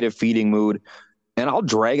a negative feeding mood, and I'll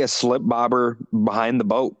drag a slip bobber behind the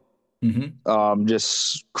boat, Hmm.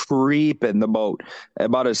 just creep in the boat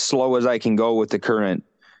about as slow as I can go with the current,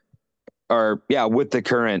 or yeah, with the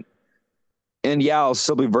current. And yeah, I'll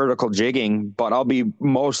still be vertical jigging, but I'll be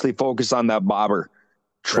mostly focused on that bobber,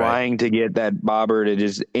 Right. trying to get that bobber to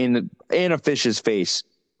just in a fish's face.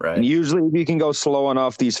 And Right. usually, if you can go slow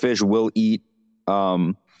enough, these fish will eat.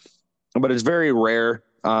 Um, but it's very rare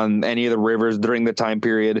on any of the rivers during the time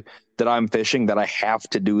period that I'm fishing that I have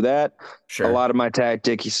to do that. A Sure. lot of my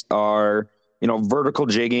tactics are, vertical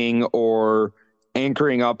jigging or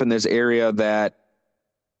anchoring up in this area that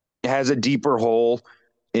has a deeper hole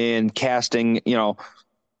and casting,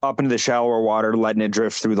 up into the shallower water, letting it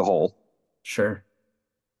drift through the hole. Sure.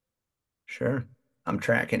 Sure. I'm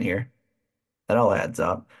tracking here. That all adds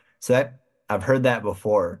up. So that I've heard that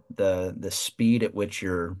before. The speed at which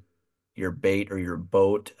your bait or your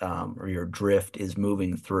boat or your drift is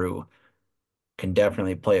moving through can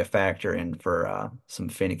definitely play a factor in for some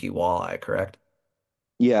finicky walleye, correct?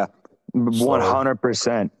 Yeah, Slower.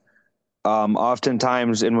 100%.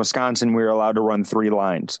 Oftentimes in Wisconsin, we're allowed to run 3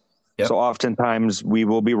 lines. So Yep. oftentimes we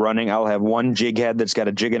will be running, I'll have one jig head that's got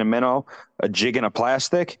a jig and a minnow, a jig and a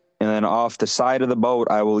plastic. And then off the side of the boat,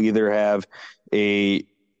 I will either have a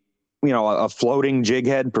floating jig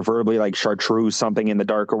head, preferably like chartreuse, something in the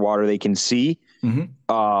darker water they can see, Hmm.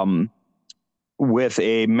 um, with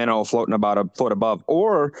a minnow floating about a foot above.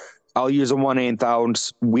 Or I'll use a 1/8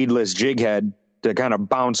 ounce weedless jig head to kind of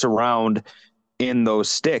bounce around in those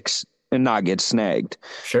sticks and not get snagged.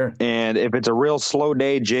 Sure. And if it's a real slow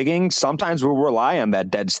day jigging, sometimes we'll rely on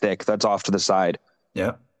that dead stick that's off to the side.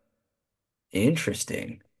 Yep.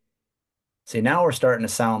 Interesting. See, now we're starting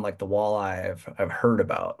to sound like the walleye I've heard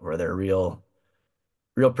about, where they're real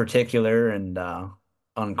particular and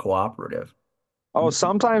uncooperative. Oh,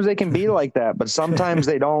 sometimes they can be like that, but sometimes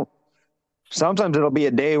they don't. Sometimes it'll be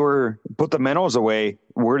a day where put the minnows away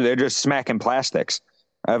where they're just smacking plastics.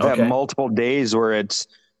 I've had Okay. multiple days where it's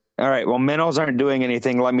all right. Well, minnows aren't doing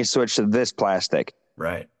anything. Let me switch to this plastic.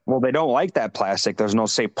 Right. Well, they don't like that plastic. There's no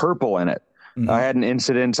say purple in it. I Hmm. had an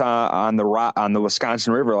incident on the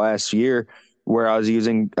Wisconsin River last year where I was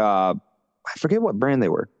using I forget what brand they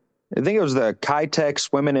were. I think it was the Kitech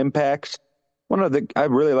Swim and Impact. I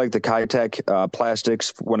really like the Kitech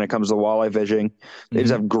plastics when it comes to walleye fishing. They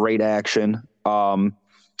just Hmm. have great action. And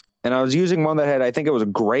I was using one that had, I think it was a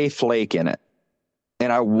gray flake in it,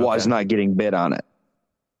 and I was Okay. not getting bit on it.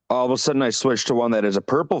 All of a sudden, I switched to one that is a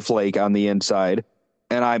purple flake on the inside,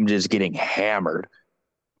 and I'm just getting hammered.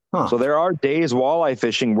 Huh. So there are days walleye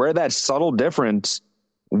fishing where that subtle difference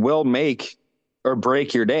will make or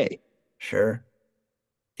break your day. Sure.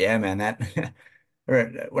 Yeah, man, that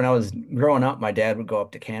when I was growing up, my dad would go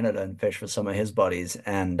up to Canada and fish with some of his buddies,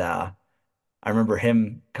 and I remember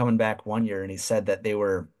him coming back one year, and he said that they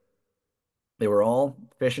were all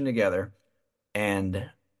fishing together, and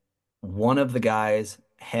one of the guys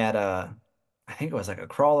had I think it was like a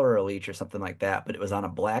crawler or a leech or something like that, but it was on a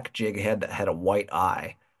black jig head that had a white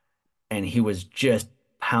eye, and he was just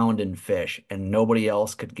pounding fish and nobody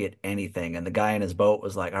else could get anything. And the guy in his boat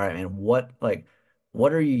was like, "All right, man,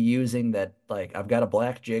 what are you using that like I've got a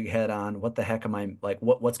black jig head on. What the heck am I like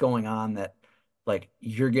what's going on that like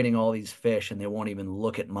you're getting all these fish and they won't even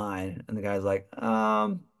look at mine?" And the guy's like,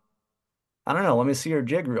 I don't know, let me see your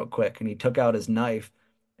jig real quick. And he took out his knife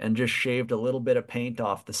and just shaved a little bit of paint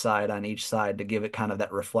off the side on each side to give it kind of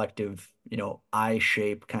that reflective, eye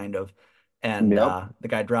shape kind of. And Yep. the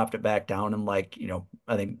guy dropped it back down and like,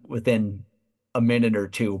 I think within a minute or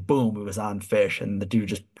two, boom, it was on fish and the dude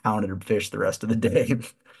just pounded fish the rest of the day.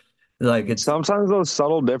 Like Sometimes those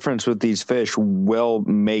subtle difference with these fish will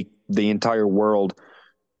make the entire world,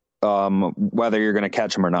 whether you're going to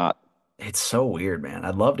catch them or not. it's so weird, man.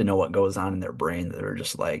 I'd love to know what goes on in their brain that they're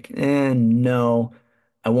just like, no,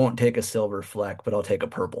 I won't take a silver fleck, but I'll take a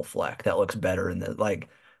purple fleck. That looks better in the like.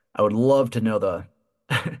 I would love to know the.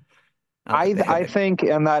 Not that I they have I it. think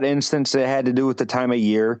in that instance it had to do with the time of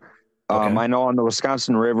year. Okay. I know on the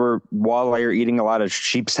Wisconsin River, walleye are eating a lot of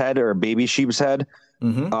sheep's head or baby sheep's head,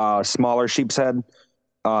 Mm-hmm. smaller sheep's head.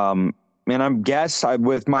 Um, and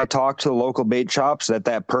with my talk to the local bait shops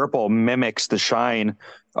that purple mimics the shine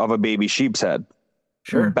of a baby sheep's head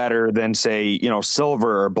Sure. better than say,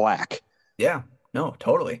 silver or black. Yeah. No,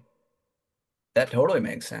 totally. That totally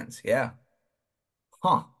makes sense. Yeah.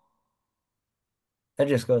 Huh. That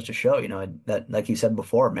just goes to show, that like you said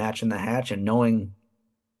before, matching the hatch and knowing,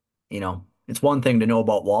 it's one thing to know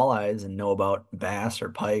about walleyes and know about bass or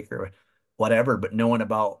pike or whatever, but knowing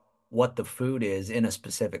about what the food is in a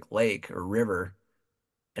specific lake or river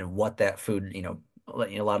and what that food,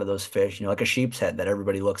 a lot of those fish, like a sheep's head that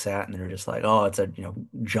everybody looks at and they're just like, oh, it's a,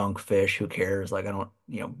 junk fish. Who cares? Like, I don't,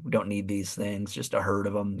 we don't need these things, just a herd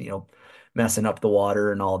of them, messing up the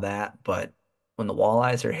water and all that. But when the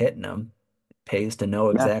walleyes are hitting them, it pays to know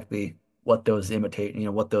Yeah, exactly what those imitate,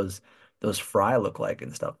 what those fry look like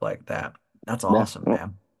and stuff like that. That's yeah. awesome,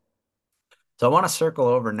 man. So I want to circle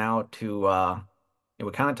over now to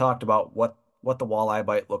we kind of talked about what the walleye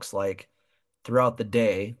bite looks like throughout the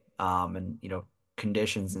day, and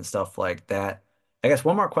conditions and stuff like that. I guess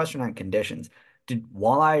one more question on conditions. Did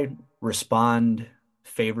walleye respond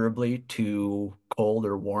favorably to cold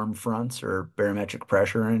or warm fronts or barometric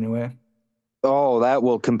pressure in any way? Oh, that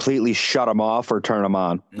will completely shut them off or turn them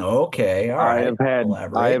on. Okay, all I have right. had, I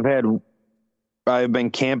have Elaborate. had, I've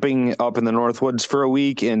been camping up in the Northwoods for a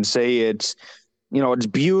week and say it's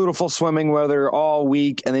beautiful swimming weather all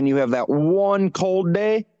week. And then you have that one cold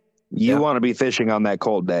day. You Yeah. want to be fishing on that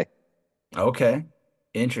cold day. Okay.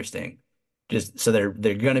 Interesting. Just so they're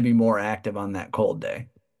going to be more active on that cold day.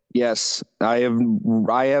 Yes, I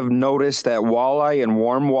have noticed that walleye in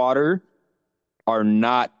warm water are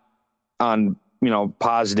not on,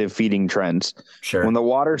 positive feeding trends. When Sure. the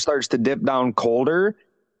water starts to dip down colder,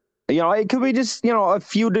 it could be just, a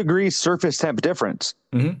few degrees surface temp difference.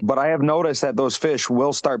 Hmm. But I have noticed that those fish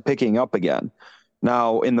will start picking up again.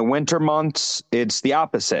 Now, in the winter months, it's the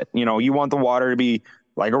opposite. You want the water to be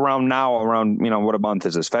like around, what a month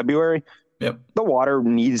is this? February? Yep. The water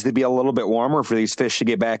needs to be a little bit warmer for these fish to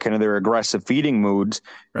get back into their aggressive feeding moods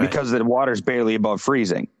Right. because the water's barely above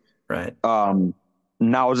freezing. Right. Um,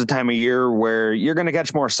 Now is the time of year where you're going to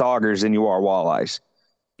catch more saugers than you are walleyes.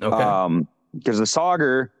 Okay. Because the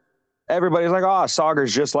sauger, everybody's like, oh,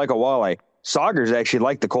 sauger's just like a walleye. Saugers actually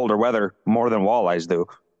like the colder weather more than walleyes do.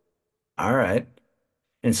 All right.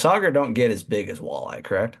 And sauger don't get as big as walleye,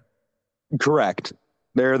 correct? Correct.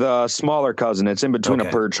 They're the smaller cousin. It's in between a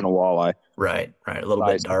Okay. perch and a walleye Right. Right. A little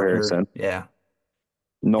bit size darker. comparison. Yeah.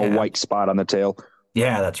 No Yeah. white spot on the tail.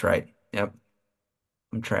 Yeah, that's right. Yep.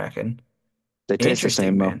 I'm tracking. They taste the Interesting,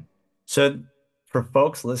 same though. man. So for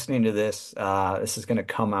folks listening to this, this is going to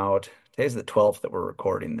come out. Today's the 12th that we're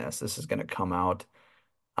recording this. This is going to come out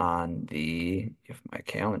on if my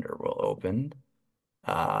calendar will open,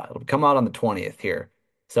 it'll come out on the 20th here.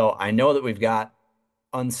 So I know that we've got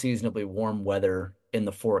unseasonably warm weather in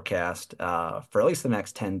the forecast, for at least the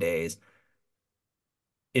next 10 days.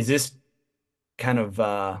 Is this kind of,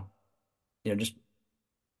 just,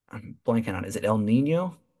 I'm blanking on, is it El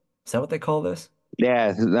Nino? Is that what they call this?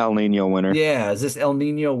 Yeah, El Nino winter. Yeah, is this El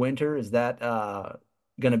Nino winter? Is that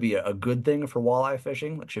going to be a good thing for walleye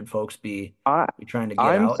fishing? Like, should folks I be trying to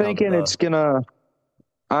get I'm out now that thinking the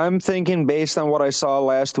I'm thinking based on what I saw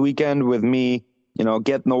last weekend with me,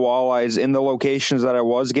 getting the walleyes in the locations that I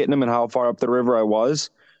was getting them and how far up the river I was,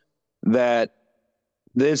 that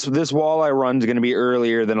this walleye run is going to be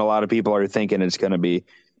earlier than a lot of people are thinking it's going to be,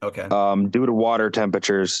 okay, due to water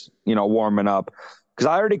temperatures, warming up. Because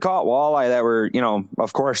I already caught walleye that were,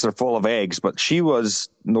 of course they're full of eggs, but she was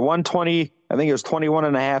the 120, I think it was 21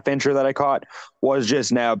 and a half incher that I caught was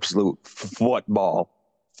just an absolute football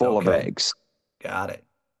full of okay, eggs. got it.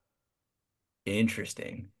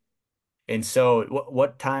 Interesting. And so,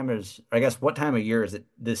 what time I guess, what time of year is it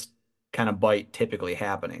this kind of bite typically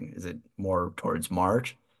happening? Is it more towards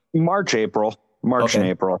March? March, April, March and Okay,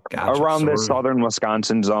 April, gotcha. around So this we're southern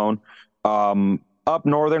Wisconsin zone, up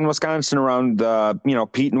northern Wisconsin, around the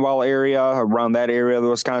Petenwell area, around that area of the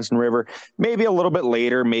Wisconsin River. Maybe a little bit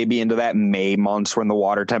later, maybe into that May months when the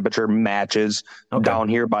water temperature matches okay, down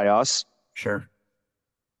here by us. sure,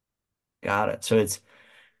 got it.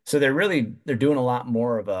 So they're doing a lot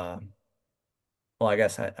more of a well, I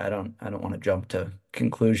guess I don't want to jump to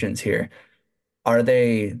conclusions here. Are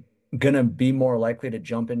they gonna be more likely to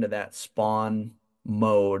jump into that spawn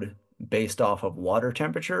mode based off of water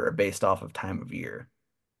temperature or based off of time of year?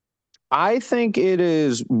 I think it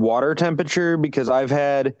is water temperature because I've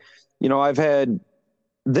had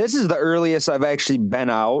this is the earliest I've actually been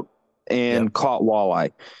out Yep. and caught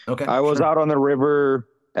walleye. Okay, I was sure. out on the river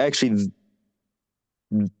actually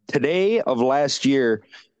today of last year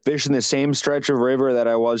fishing the same stretch of river that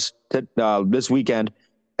I was this weekend,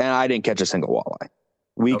 and I didn't catch a single walleye.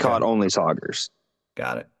 We Okay, caught only saugers.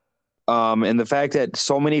 got it. And the fact that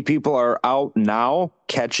so many people are out now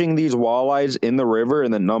catching these walleyes in the river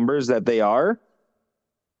in the numbers that they are,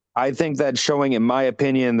 I think that's showing, in my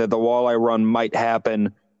opinion, that the walleye run might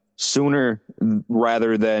happen sooner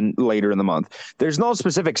rather than later in the month. There's no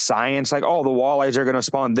specific science like, oh, the walleyes are going to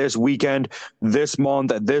spawn this weekend, this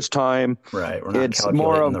month, at this time. Right. We're not It's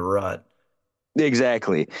more calculating of the rut.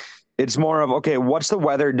 exactly. It's more of, okay, what's the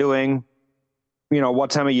weather doing? What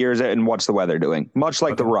time of year is it and what's the weather doing? Much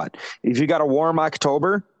like the Okay. rut. If you got a warm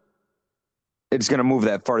October, it's going to move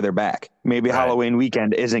that farther back. Maybe Right. Halloween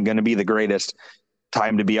weekend isn't going to be the greatest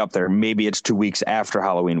time to be up there. Maybe it's 2 weeks after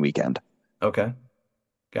Halloween weekend. Okay.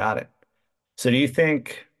 Got it. So do you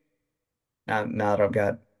think now that I've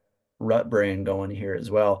got rut brain going here as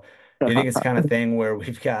well, do you think it's the kind of thing where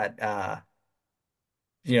we've got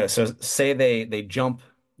so say they jump,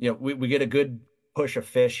 we get a good push of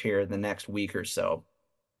fish here the next week or so,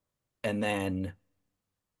 and then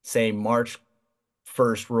say March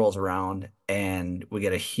 1st rolls around and we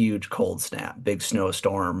get a huge cold snap, big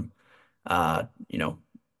snowstorm, uh, you know,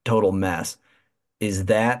 total mess. Is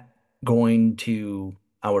that going to,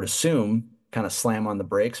 I would assume, kind of slam on the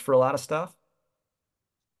brakes for a lot of stuff?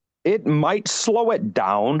 It might slow it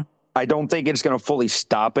down. I don't think it's going to fully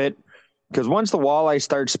stop it because once the walleye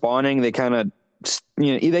start spawning, they kind of,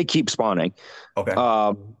 they keep spawning. Okay.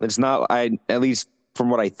 It's not, at least from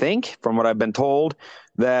what I think, from what I've been told,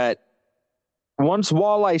 that once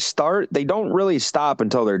walleye start, they don't really stop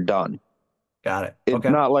until they're done. Got it. It's Okay.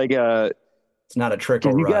 not like It's not a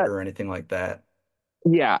trickle because you rut got, or anything like that.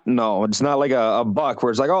 yeah, no, it's not like a buck where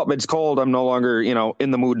it's like, oh, it's cold. I'm no longer,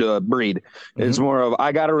 in the mood to breed. It's Hmm. more of,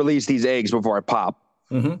 I got to release these eggs before I pop.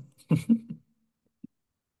 Hmm.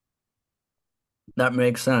 That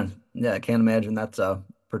makes sense. Yeah, I can't imagine that's a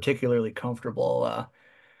particularly comfortable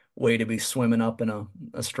way to be swimming up in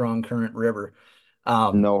a strong current river.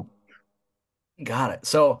 Um, No. got it.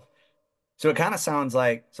 So it kind of sounds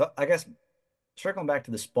like, so I guess circling back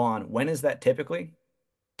to the spawn, when is that typically?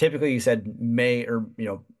 Typically you said May or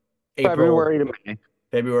April, February to May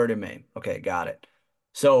February to May. Okay, got it.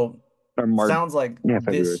 So or March. sounds like Yeah,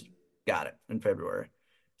 February. this got it in February.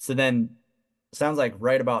 So then sounds like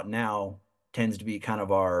right about now tends to be kind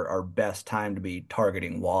of our best time to be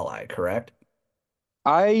targeting walleye, correct?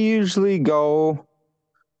 I usually go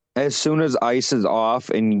as soon as ice is off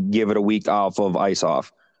and give it a week off of ice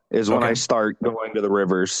off is when I Okay, start going to the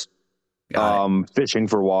rivers. got it. Fishing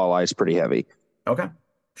for walleyes pretty heavy. Okay,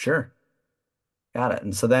 sure. Got it.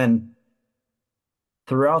 And so then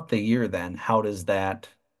throughout the year, then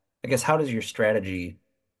I guess, how does your strategy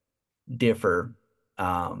differ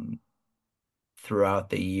um, throughout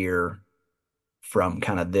the year from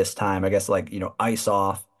kind of this time? I guess like, ice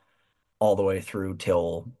off all the way through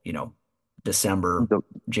till, December,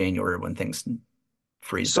 January when things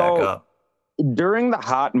freeze back So up. during the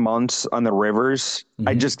hot months on the rivers, Hmm.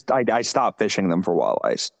 I stop fishing them for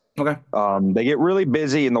walleyes. Okay. They get really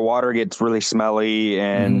busy and the water gets really smelly.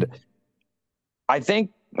 And Hmm. I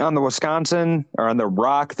think on the Wisconsin or on the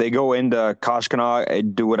Rock, they go into Koshkonong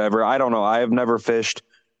and do whatever. I don't know. I have never fished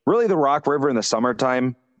really the Rock River in the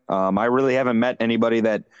summertime. I really haven't met anybody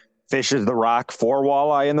that fishes the Rock for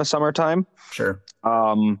walleye in the summertime. Sure.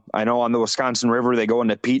 I know on the Wisconsin River they go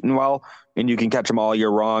into Petenwell, and you can catch them all year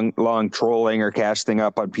long trolling or casting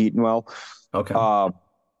up on Petenwell. Okay.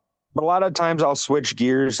 But a lot of times I'll switch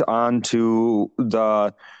gears onto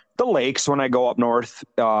the lakes when I go up north.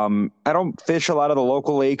 I don't fish a lot of the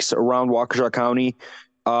local lakes around Waukesha County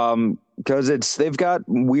because they've got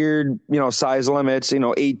weird, size limits,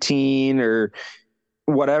 18 or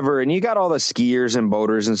whatever, and you got all the skiers and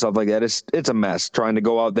boaters and stuff like that. It's a mess trying to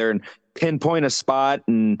go out there and pinpoint a spot,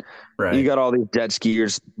 and you Right. got all these jet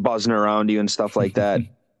skiers buzzing around you and stuff like that.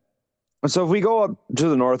 So if we go up to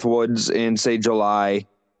the North Woods in say July,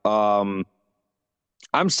 I'm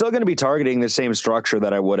still going to be targeting the same structure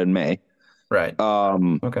that I would in May. Right.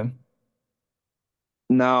 Okay.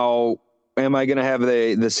 Now, am I going to have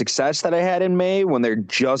the success that I had in May when they're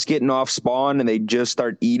just getting off spawn and they just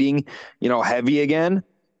start eating, heavy again?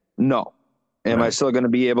 No. Am I Right. still going to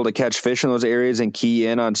be able to catch fish in those areas and key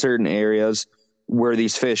in on certain areas where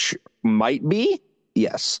these fish might be?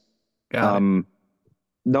 Yes. Got it.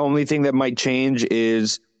 The only thing that might change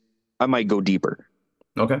is I might go deeper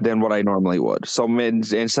Okay. than what I normally would. So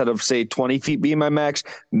instead of say 20 feet being my max,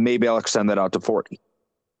 maybe I'll extend that out to 40.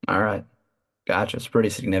 All right. Gotcha. It's pretty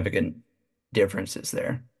significant differences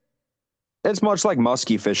there. It's much like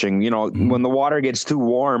muskie fishing. When Mhm. the water gets too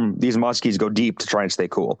warm, these muskies go deep to try and stay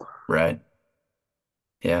cool. Right.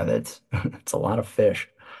 Yeah, that's it's a lot of fish.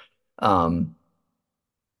 Um,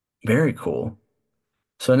 Very cool.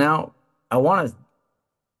 So now I want to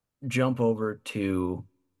jump over to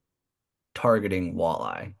targeting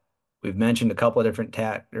walleye. We've mentioned a couple of different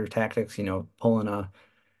tactics, pulling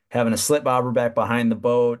having a slip bobber back behind the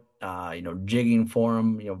boat, jigging for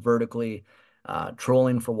them, vertically,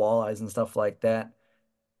 trolling for walleyes and stuff like that.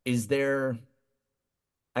 Is there,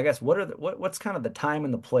 I guess, what's kind of the time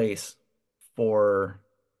and the place for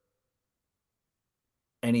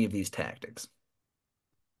any of these tactics?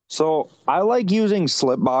 So I like using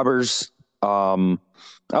slip bobbers. I'll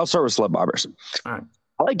start with slip bobbers. All right.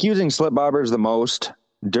 I like using slip bobbers the most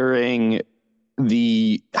during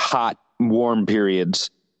the hot, warm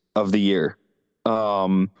periods of the year,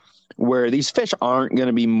 where these fish aren't going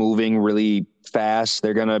to be moving really fast.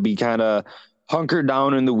 They're going to be kind of hunkered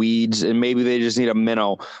down in the weeds, and maybe they just need a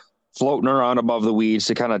minnow floating around above the weeds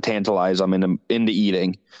to kind of tantalize them into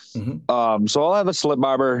eating. Hmm. So I'll have a slip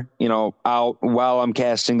bobber, out while I'm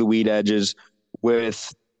casting the weed edges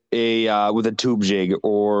with a tube jig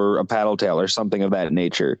or a paddle tail or something of that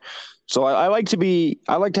nature. So I like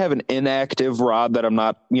to have an inactive rod that I'm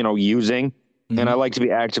not, using, and I Hmm. like to be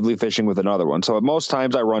actively fishing with another one. So at most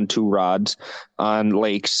times I run two rods on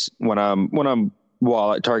lakes when I'm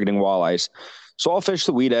targeting walleyes. So I'll fish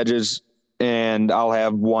the weed edges and I'll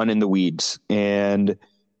have one in the weeds, and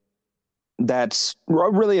that's a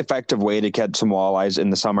really effective way to catch some walleyes in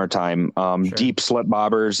the summertime. Sure. Deep slip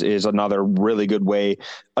bobbers is another really good way.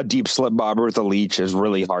 A deep slip bobber with a leech is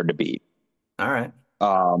really hard to beat. All right.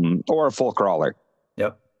 Or a full crawler.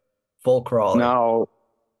 Yep. Full crawler. Now,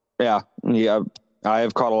 yeah, I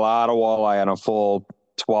have caught a lot of walleye on a full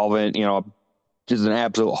 12 inch, just an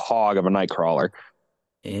absolute hog of a night crawler.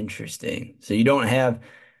 Interesting. So you don't have,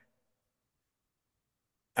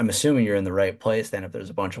 I'm assuming you're in the right place then if there's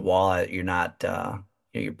a bunch of walleye, you're not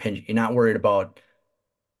you're not worried about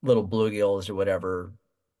little bluegills or whatever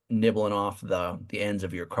nibbling off the ends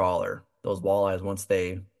of your crawler. Those walleyes, once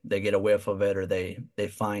they get a whiff of it or they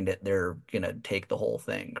find it, they're gonna take the whole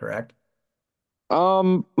thing, correct?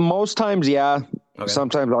 Most times, yeah. Okay.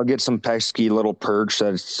 Sometimes I'll get some pesky little perch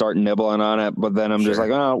that start nibbling on it, but then I'm just like,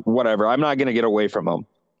 Sure. oh, whatever. I'm not going to get away from them.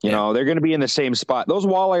 Yeah. They're going to be in the same spot. Those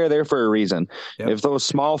walleye are there for a reason. Yep. If those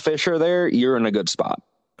small fish are there, you're in a good spot.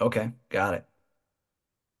 Okay. Got it.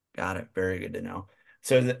 Got it. Very good to know.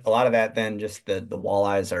 So is it a lot of that then just the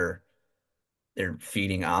walleyes are they're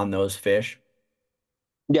feeding on those fish?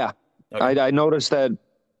 Yeah. Okay. I noticed that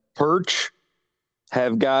perch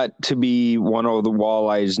have got to be one of the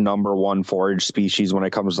walleye's number one forage species when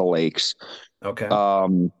it comes to lakes. Okay.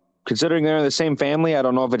 Um, Considering they're in the same family, I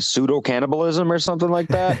don't know if it's pseudo cannibalism or something like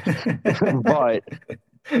that, but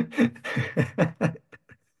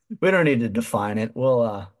We don't need to define it.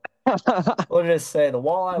 We'll just say the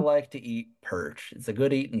walleye like to eat perch. It's a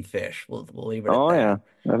good eating fish. We'll leave it at oh yeah,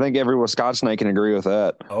 that. I think every Wisconsinite can agree with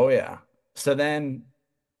that. Oh yeah. So then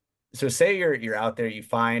so say you're out there, you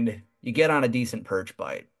get on a decent perch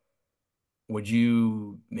bite. Would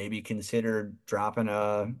you maybe consider dropping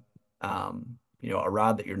a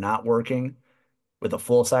rod that you're not working with a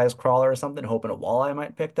full size crawler or something, hoping a walleye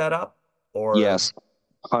might pick that up? Or Yes,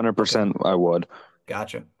 okay, 100% I would.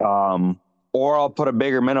 gotcha. Um, or I'll put a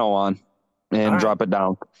bigger minnow on All and right, drop it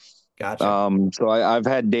down. gotcha. So I've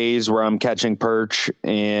had days where I'm catching perch,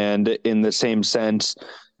 and in the same sense,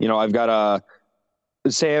 I've got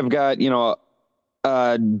I've got,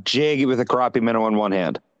 a jig with a crappie minnow in one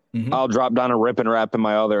hand. Hmm. I'll drop down a rip and wrap in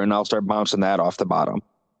my other, and I'll start bouncing that off the bottom.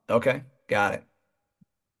 Okay, got it.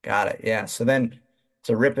 Got it. Yeah. So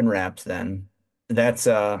rip and wraps then. That's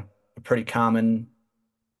a pretty common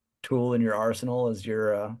tool in your arsenal as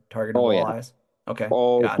you're targeting Oh yeah. walleyes. Okay,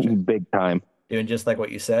 Oh, gotcha. big time. Doing just like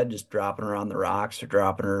what you said, just dropping her on the rocks or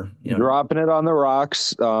dropping her. Dropping it on the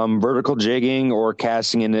rocks, vertical jigging or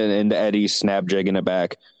casting it into eddies, snap jigging it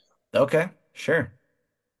back. Okay, sure.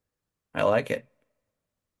 I like it.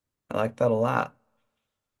 I like that a lot.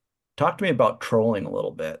 Talk to me about trolling a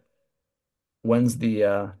little bit. When's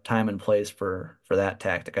the time and place for that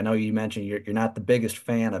tactic? I know you mentioned you're not the biggest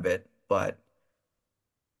fan of it, but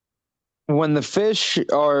When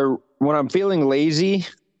I'm feeling lazy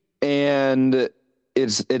and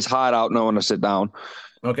it's hot out, no one to sit down.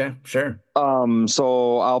 okay, sure.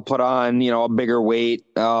 So I'll put on, a bigger weight.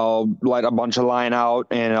 I'll light a bunch of line out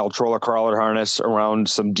and I'll troll a crawler harness around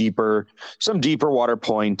some deeper water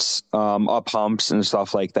points, up humps and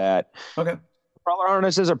stuff like that. Okay. Crawler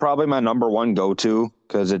harnesses are probably my number one go-to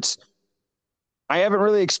because I haven't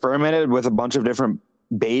really experimented with a bunch of different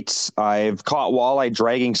baits. I've caught walleye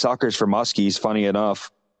dragging suckers for muskies, funny enough.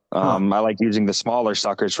 Huh. I like using the smaller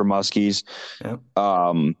suckers for muskies. Yeah.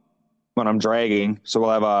 When I'm dragging. So we'll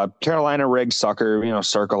have a Carolina rig sucker,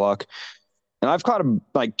 circle hook. And I've caught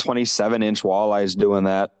like 27-inch walleyes doing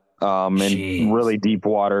that, in Jeez. really deep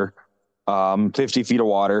water, 50 feet of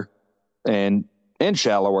water and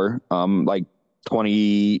shallower, like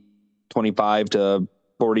 20, 25 to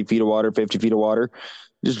 40 feet of water, 50 feet of water,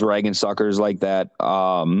 just dragging suckers like that.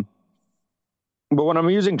 But when I'm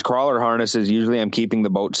using crawler harnesses, usually I'm keeping the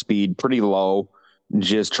boat speed pretty low,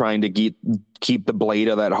 just trying to keep the blade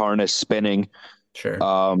of that harness spinning, Sure.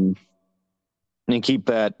 um, and keep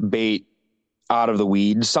that bait out of the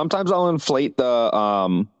weeds. Sometimes I'll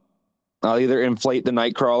either inflate the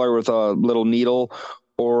night crawler with a little needle,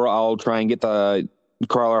 or I'll try and get the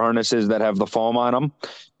crawler harnesses that have the foam on them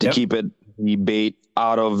to Yep. keep the bait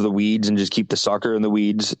out of the weeds and just keep the sucker in the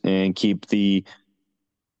weeds and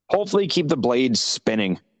hopefully keep the blades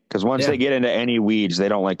spinning. Because once Yeah. they get into any weeds, they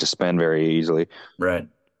don't like to spin very easily. Right.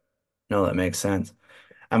 No, that makes sense.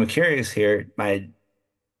 I'm curious here.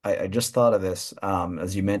 I just thought of this.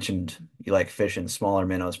 As you mentioned, you like fishing smaller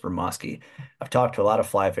minnows for muskie. I've talked to a lot of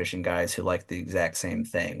fly fishing guys who like the exact same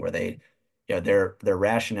thing, where their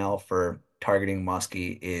rationale for targeting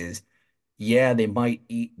muskie is, yeah, they might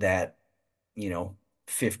eat that,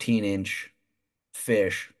 15-inch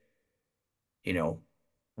fish, you know,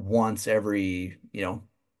 once every,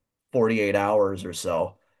 48 hours or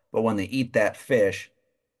so. But when they eat that fish,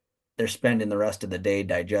 they're spending the rest of the day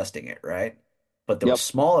digesting it, right? But those Yep.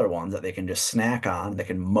 smaller ones that they can just snack on, they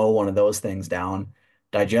can mow one of those things down,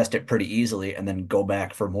 digest it pretty easily, and then go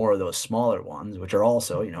back for more of those smaller ones, which are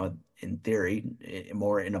also, in theory,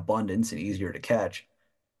 more in abundance and easier to catch.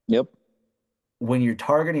 Yep. When you're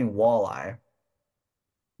targeting walleye,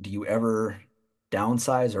 do you ever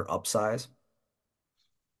downsize or upsize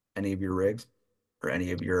any of your rigs or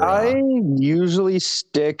any of your I usually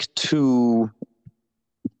stick to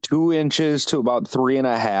 2 inches to about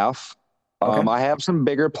 3.5. okay, I have some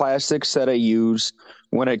bigger plastics that I use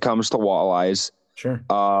when it comes to walleyes. sure.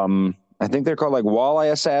 I think they're called like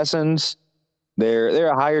walleye assassins. They're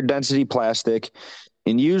a higher density plastic,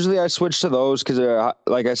 and usually I switch to those because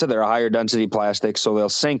like I said, they're a higher density plastic, so they'll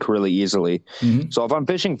sink really easily. Hmm. So if I'm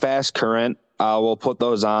fishing fast current, I will put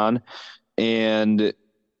those on, and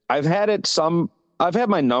I've had it some. I've had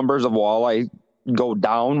my numbers of walleye go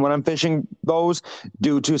down when I'm fishing those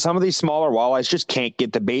due to some of these smaller walleyes just can't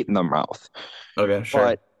get the bait in their mouth. Okay, sure.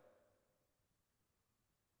 But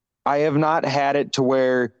I have not had it to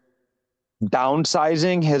where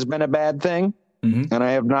downsizing has been a bad thing, Hmm. and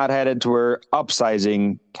I have not had it to where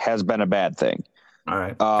upsizing has been a bad thing. All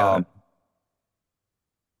right, got Um, it.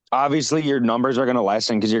 Obviously, your numbers are going to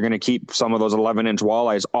lessen because you're going to keep some of those 11-inch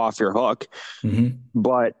walleyes off your hook. Hmm.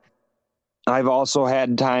 But I've also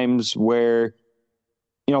had times where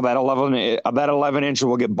that 11 inch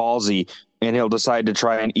will get ballsy and he'll decide to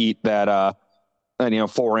try and eat that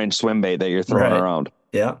 4-inch swim bait that you're throwing Right. around.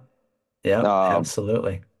 Yeah. Yeah, Um,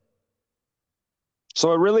 absolutely.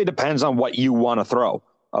 so it really depends on what you want to throw.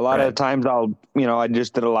 A lot of Right. times I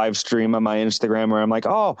just did a live stream on my Instagram where I'm like,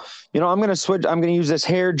 oh, I'm going to switch. I'm going to use this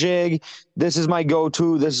hair jig. This is my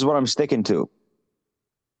go-to. This is what I'm sticking to.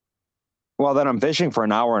 Well, then I'm fishing for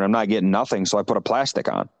an hour and I'm not getting nothing, so I put a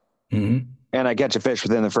plastic on Mm-hmm. and I catch a fish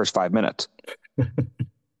within the first 5 minutes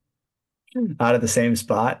Out of the same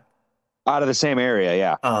spot. out of the same area.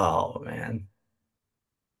 Yeah, Oh man.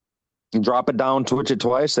 you drop it down, twitch it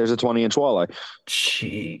twice. There's a 20-inch walleye.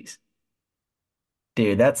 Jeez.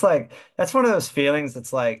 Dude, that's one of those feelings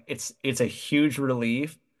that's like it's a huge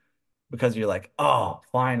relief because you're like, oh,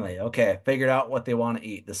 finally, okay, I figured out what they want to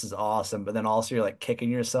eat. This is awesome. But then also you're like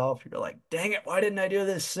kicking yourself. You're like, dang it, why didn't I do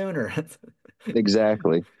this sooner?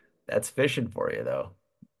 Exactly. That's fishing for you though.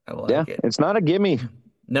 I Yeah, like it. it's not a gimme.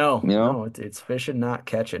 No, You know no, it's fishing, not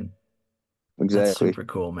catching. That's exactly. super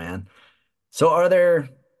cool, man. So are there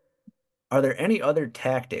any other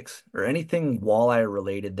tactics or anything walleye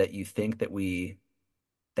related that you think that we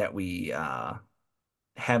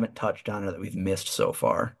haven't touched on or that we've missed so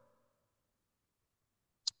far?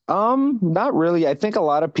 Not really. I think a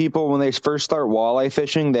lot of people when they first start walleye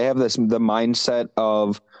fishing, they have the mindset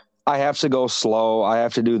of I have to go slow, I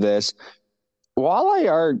have to do this. Walleye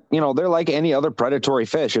are, they're like any other predatory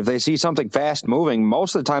fish. If they see something fast moving,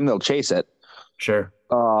 most of the time they'll chase it. Sure.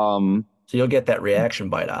 Um, So you'll get that reaction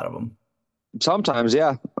bite out of them. Sometimes,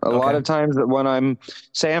 yeah. A lot Okay. of times that when I'm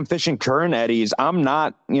fishing current eddies, I'm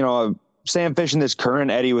not, say I'm fishing this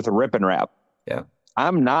current eddy with a rip and wrap. Yeah.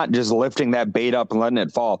 I'm not just lifting that bait up and letting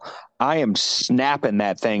it fall. I am snapping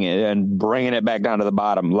that thing and bringing it back down to the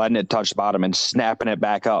bottom, letting it touch the bottom and snapping it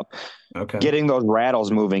back up, Okay. getting those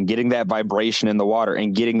rattles moving, getting that vibration in the water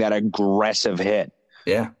and getting that aggressive hit.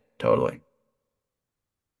 Yeah, totally.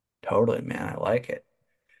 Totally, man. I like it.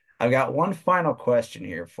 I've got one final question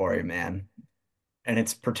here for you, man. And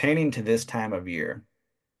it's pertaining to this time of year.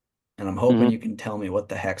 And I'm hoping Mm-hmm. you can tell me what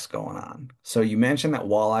the heck's going on. So you mentioned that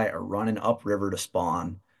walleye are running upriver to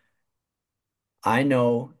spawn. I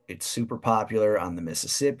know it's super popular on the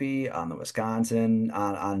Mississippi, on the Wisconsin,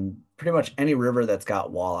 on pretty much any river that's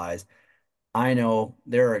got walleyes. I know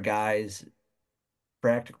there are guys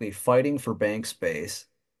practically fighting for bank space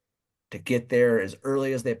to get there as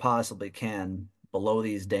early as they possibly can below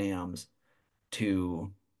these dams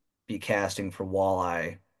to be casting for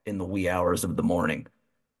walleye in the wee hours of the morning.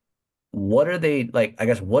 What are they like? I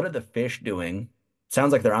guess what are the fish doing?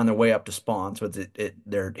 Sounds like they're on their way up to spawn. So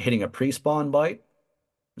they're hitting a pre-spawn bite.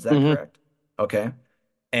 Is that Mm-hmm. correct? Okay.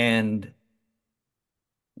 And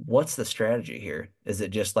what's the strategy here? Is it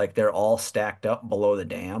just like they're all stacked up below the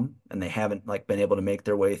dam and they haven't like been able to make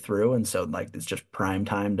their way through, and so like it's just prime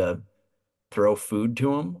time to throw food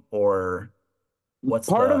to them, or what's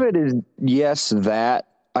Part of the it is yes, that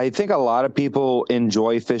I think a lot of people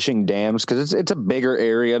enjoy fishing dams because it's a bigger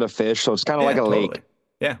area to fish, so it's kind of like Yeah, a lake. totally.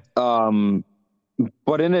 Yeah, Um,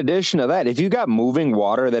 but in addition to that, if you got moving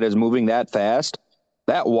water that is moving that fast,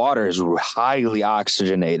 that water is highly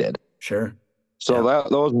oxygenated. sure. So Yeah, that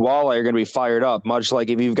those walleye are going to be fired up, much like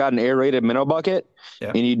if you've got an aerated minnow bucket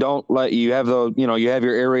yeah, and you don't let you have you have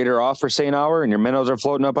your aerator off for say an hour and your minnows are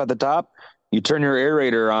floating up at the top, you turn your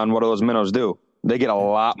aerator on, what do those minnows do? They get a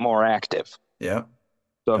lot more active. yeah,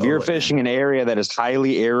 So if you're totally, fishing man. an area that is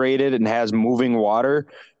highly aerated and has moving water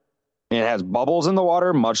and it has bubbles in the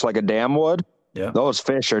water, much like a dam would, Yeah. those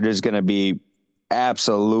fish are just going to be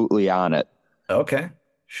absolutely on it. Okay,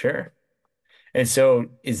 sure. And so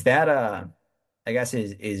is that I guess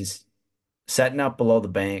is setting up below the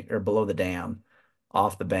bank or below the dam,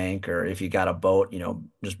 off the bank, or if you got a boat,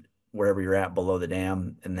 just wherever you're at below the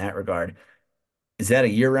dam in that regard, is that a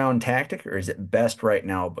year-round tactic or is it best right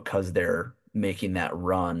now because they're making that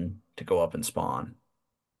run to go up and spawn?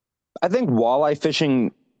 I think walleye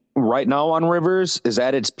fishing right now on rivers is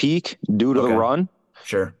at its peak due to the Okay, run.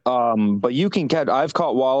 sure, But you can catch, I've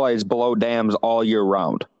caught walleyes below dams all year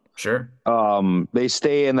round. sure, They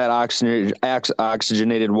stay in that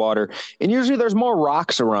oxygenated water, and usually there's more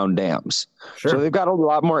rocks around dams, so sure. they've got a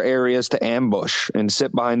lot more areas to ambush and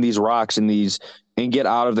sit behind these rocks and get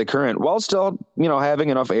out of the current while still, having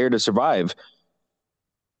enough air to survive.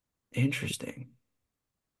 Interesting.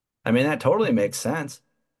 I mean, that totally makes sense.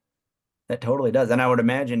 That totally does. And I would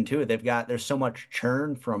imagine too, there's so much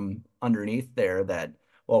churn from underneath there that,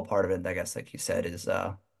 well, part of it, I guess, like you said, is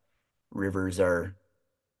rivers are,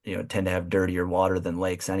 tend to have dirtier water than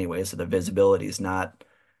lakes anyway, so the visibility is not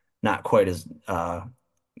quite as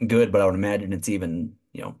good, but I would imagine it's even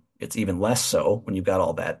less so when you've got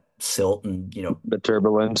all that silt and, The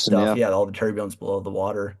turbulence and stuff. yeah, Yeah, all the turbulence below the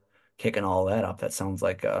water kicking all that up. That sounds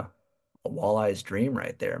like a walleye's dream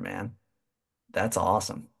right there, man. That's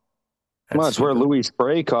awesome. well, That's that's where super Louis cool.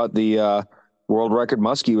 Spray caught the world record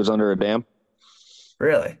muskie was under a dam.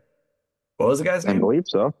 Really? What was the guy's I name? believe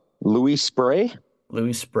so. Louis Spray.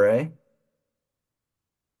 Louis Spray.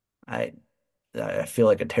 I I feel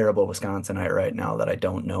like a terrible Wisconsinite right now that I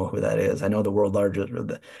don't know who that is. I know the world's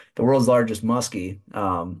largest muskie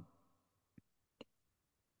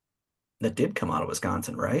that did come out of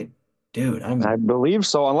Wisconsin, right? Dude, I believe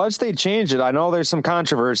so, unless they change it. I know there's some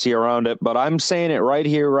controversy around it, but I'm saying it right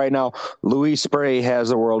here, right now. Louis Spray has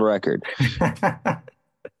the world record.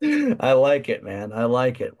 I like it, man. I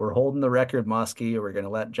like it. We're holding the record muskie. We're gonna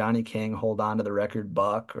let Johnny King hold on to the record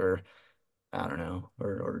buck, or I don't know,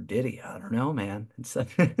 or did he? I don't know, man. It's I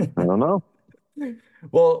don't know.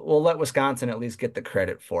 we'll let Wisconsin at least get the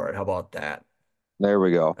credit for it. How about that? There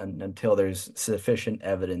we go. And until there's sufficient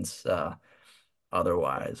evidence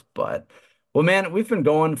otherwise. But well, man, we've been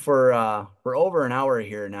going for over an hour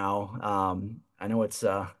here now. I know it's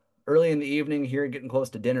early in the evening here, getting close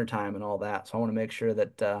to dinner time and all that. So I want to make sure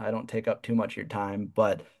that I don't take up too much of your time.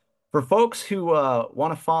 But for folks who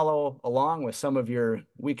want to follow along with some of your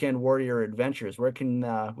weekend warrior adventures, where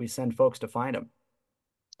can we send folks to find them?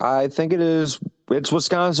 I think it's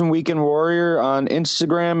Wisconsin Weekend Warrior on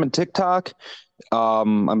Instagram and TikTok.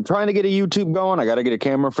 I'm trying to get a YouTube going. I got to get a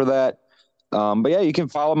camera for that. But yeah, you can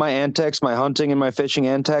follow my antics, my hunting and my fishing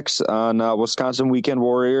antics on Wisconsin Weekend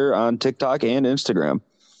Warrior on TikTok and Instagram.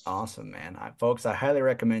 Awesome, man. Folks, I highly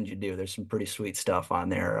recommend you do. There's some pretty sweet stuff on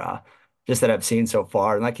there, just that I've seen so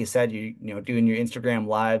far. And like you said, you know, doing your Instagram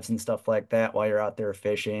lives and stuff like that while you're out there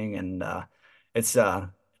fishing, and it's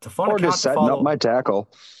a fun Or account just to setting up follow. my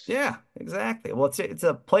tackle. Yeah, exactly. Well, it's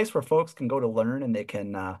a place where folks can go to learn, and they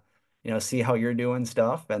can see how you're doing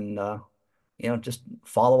stuff, and just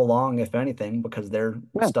follow along if anything, because they're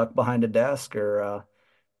Yeah, stuck behind a desk or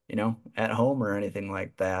at home or anything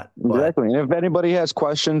like that. But exactly. And if anybody has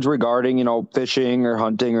questions regarding, fishing or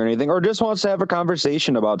hunting or anything, or just wants to have a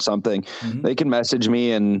conversation about something, mhm. they can message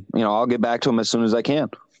me and, I'll get back to them as soon as I can.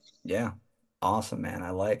 Yeah, awesome, man. I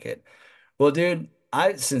like it. Well, dude,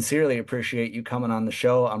 I sincerely appreciate you coming on the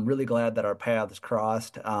show. I'm really glad that our paths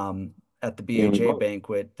crossed at the BHA Mhm.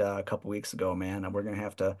 banquet a couple weeks ago, man. And we're gonna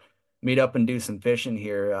have to meet up and do some fishing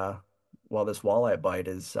here while this walleye bite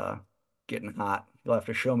is getting hot. You'll have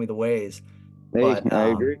to show me the ways. Hey, But I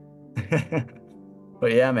agree.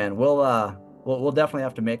 but yeah, man, we'll definitely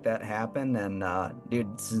have to make that happen. And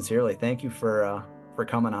dude, sincerely, thank you for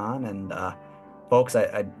coming on. And folks,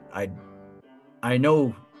 I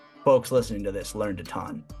know folks listening to this learned a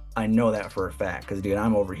ton. I know that for a fact because, dude,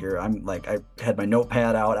 I'm over here. I'm like, I had my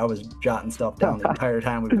notepad out. I was jotting stuff down the entire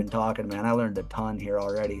time we've been talking, man. I learned a ton here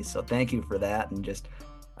already. So thank you for that. And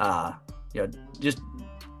uh, just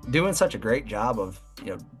doing such a great job of,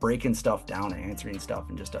 breaking stuff down and answering stuff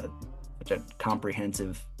in just such a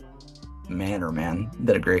comprehensive manner, man. You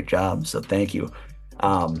did a great job. So thank you.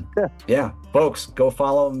 Yeah, Yeah, folks, go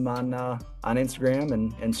follow him on Instagram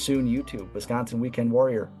and soon YouTube, Wisconsin Weekend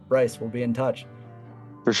Warrior. Bryce, we'll be in touch.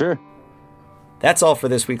 for sure. That's all for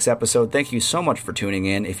this week's episode. Thank you so much for tuning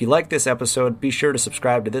in. If you like this episode, be sure to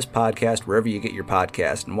subscribe to this podcast wherever you get your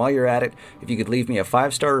podcast. And while you're at it, if you could leave me a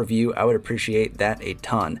 5-star review, I would appreciate that a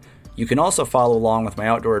ton. You can also follow along with my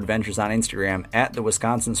outdoor adventures on Instagram at the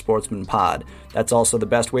Wisconsin Sportsman Pod. That's also the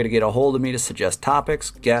best way to get a hold of me to suggest topics,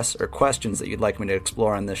 guests, or questions that you'd like me to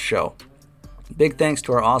explore on this show. Big thanks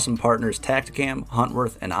to our awesome partners Tacticam,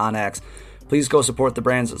 Huntworth, and Onyx. Please go support the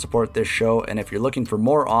brands that support this show, and if you're looking for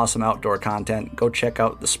more awesome outdoor content, go check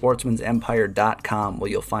out thesportsmansempire.com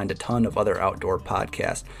where you'll find a ton of other outdoor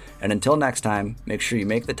podcasts. And until next time, make sure you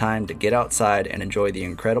make the time to get outside and enjoy the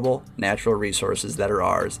incredible natural resources that are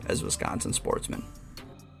ours as Wisconsin sportsmen.